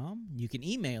fanboyopinion.com. You can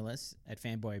email us at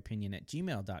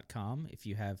fanboyopinion@gmail.com if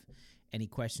you have any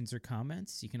questions or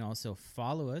comments. You can also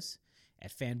follow us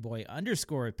at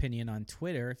fanboy_opinion on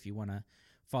Twitter if you want to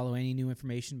follow any new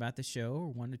information about the show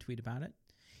or want to tweet about it.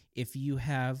 If you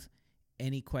have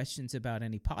any questions about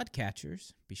any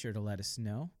podcatchers, be sure to let us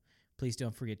know. Please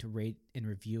don't forget to rate and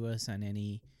review us on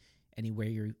any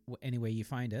way you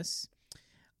find us.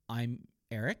 I'm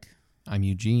Eric. I'm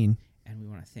Eugene. And we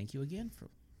want to thank you again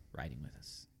for riding with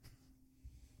us.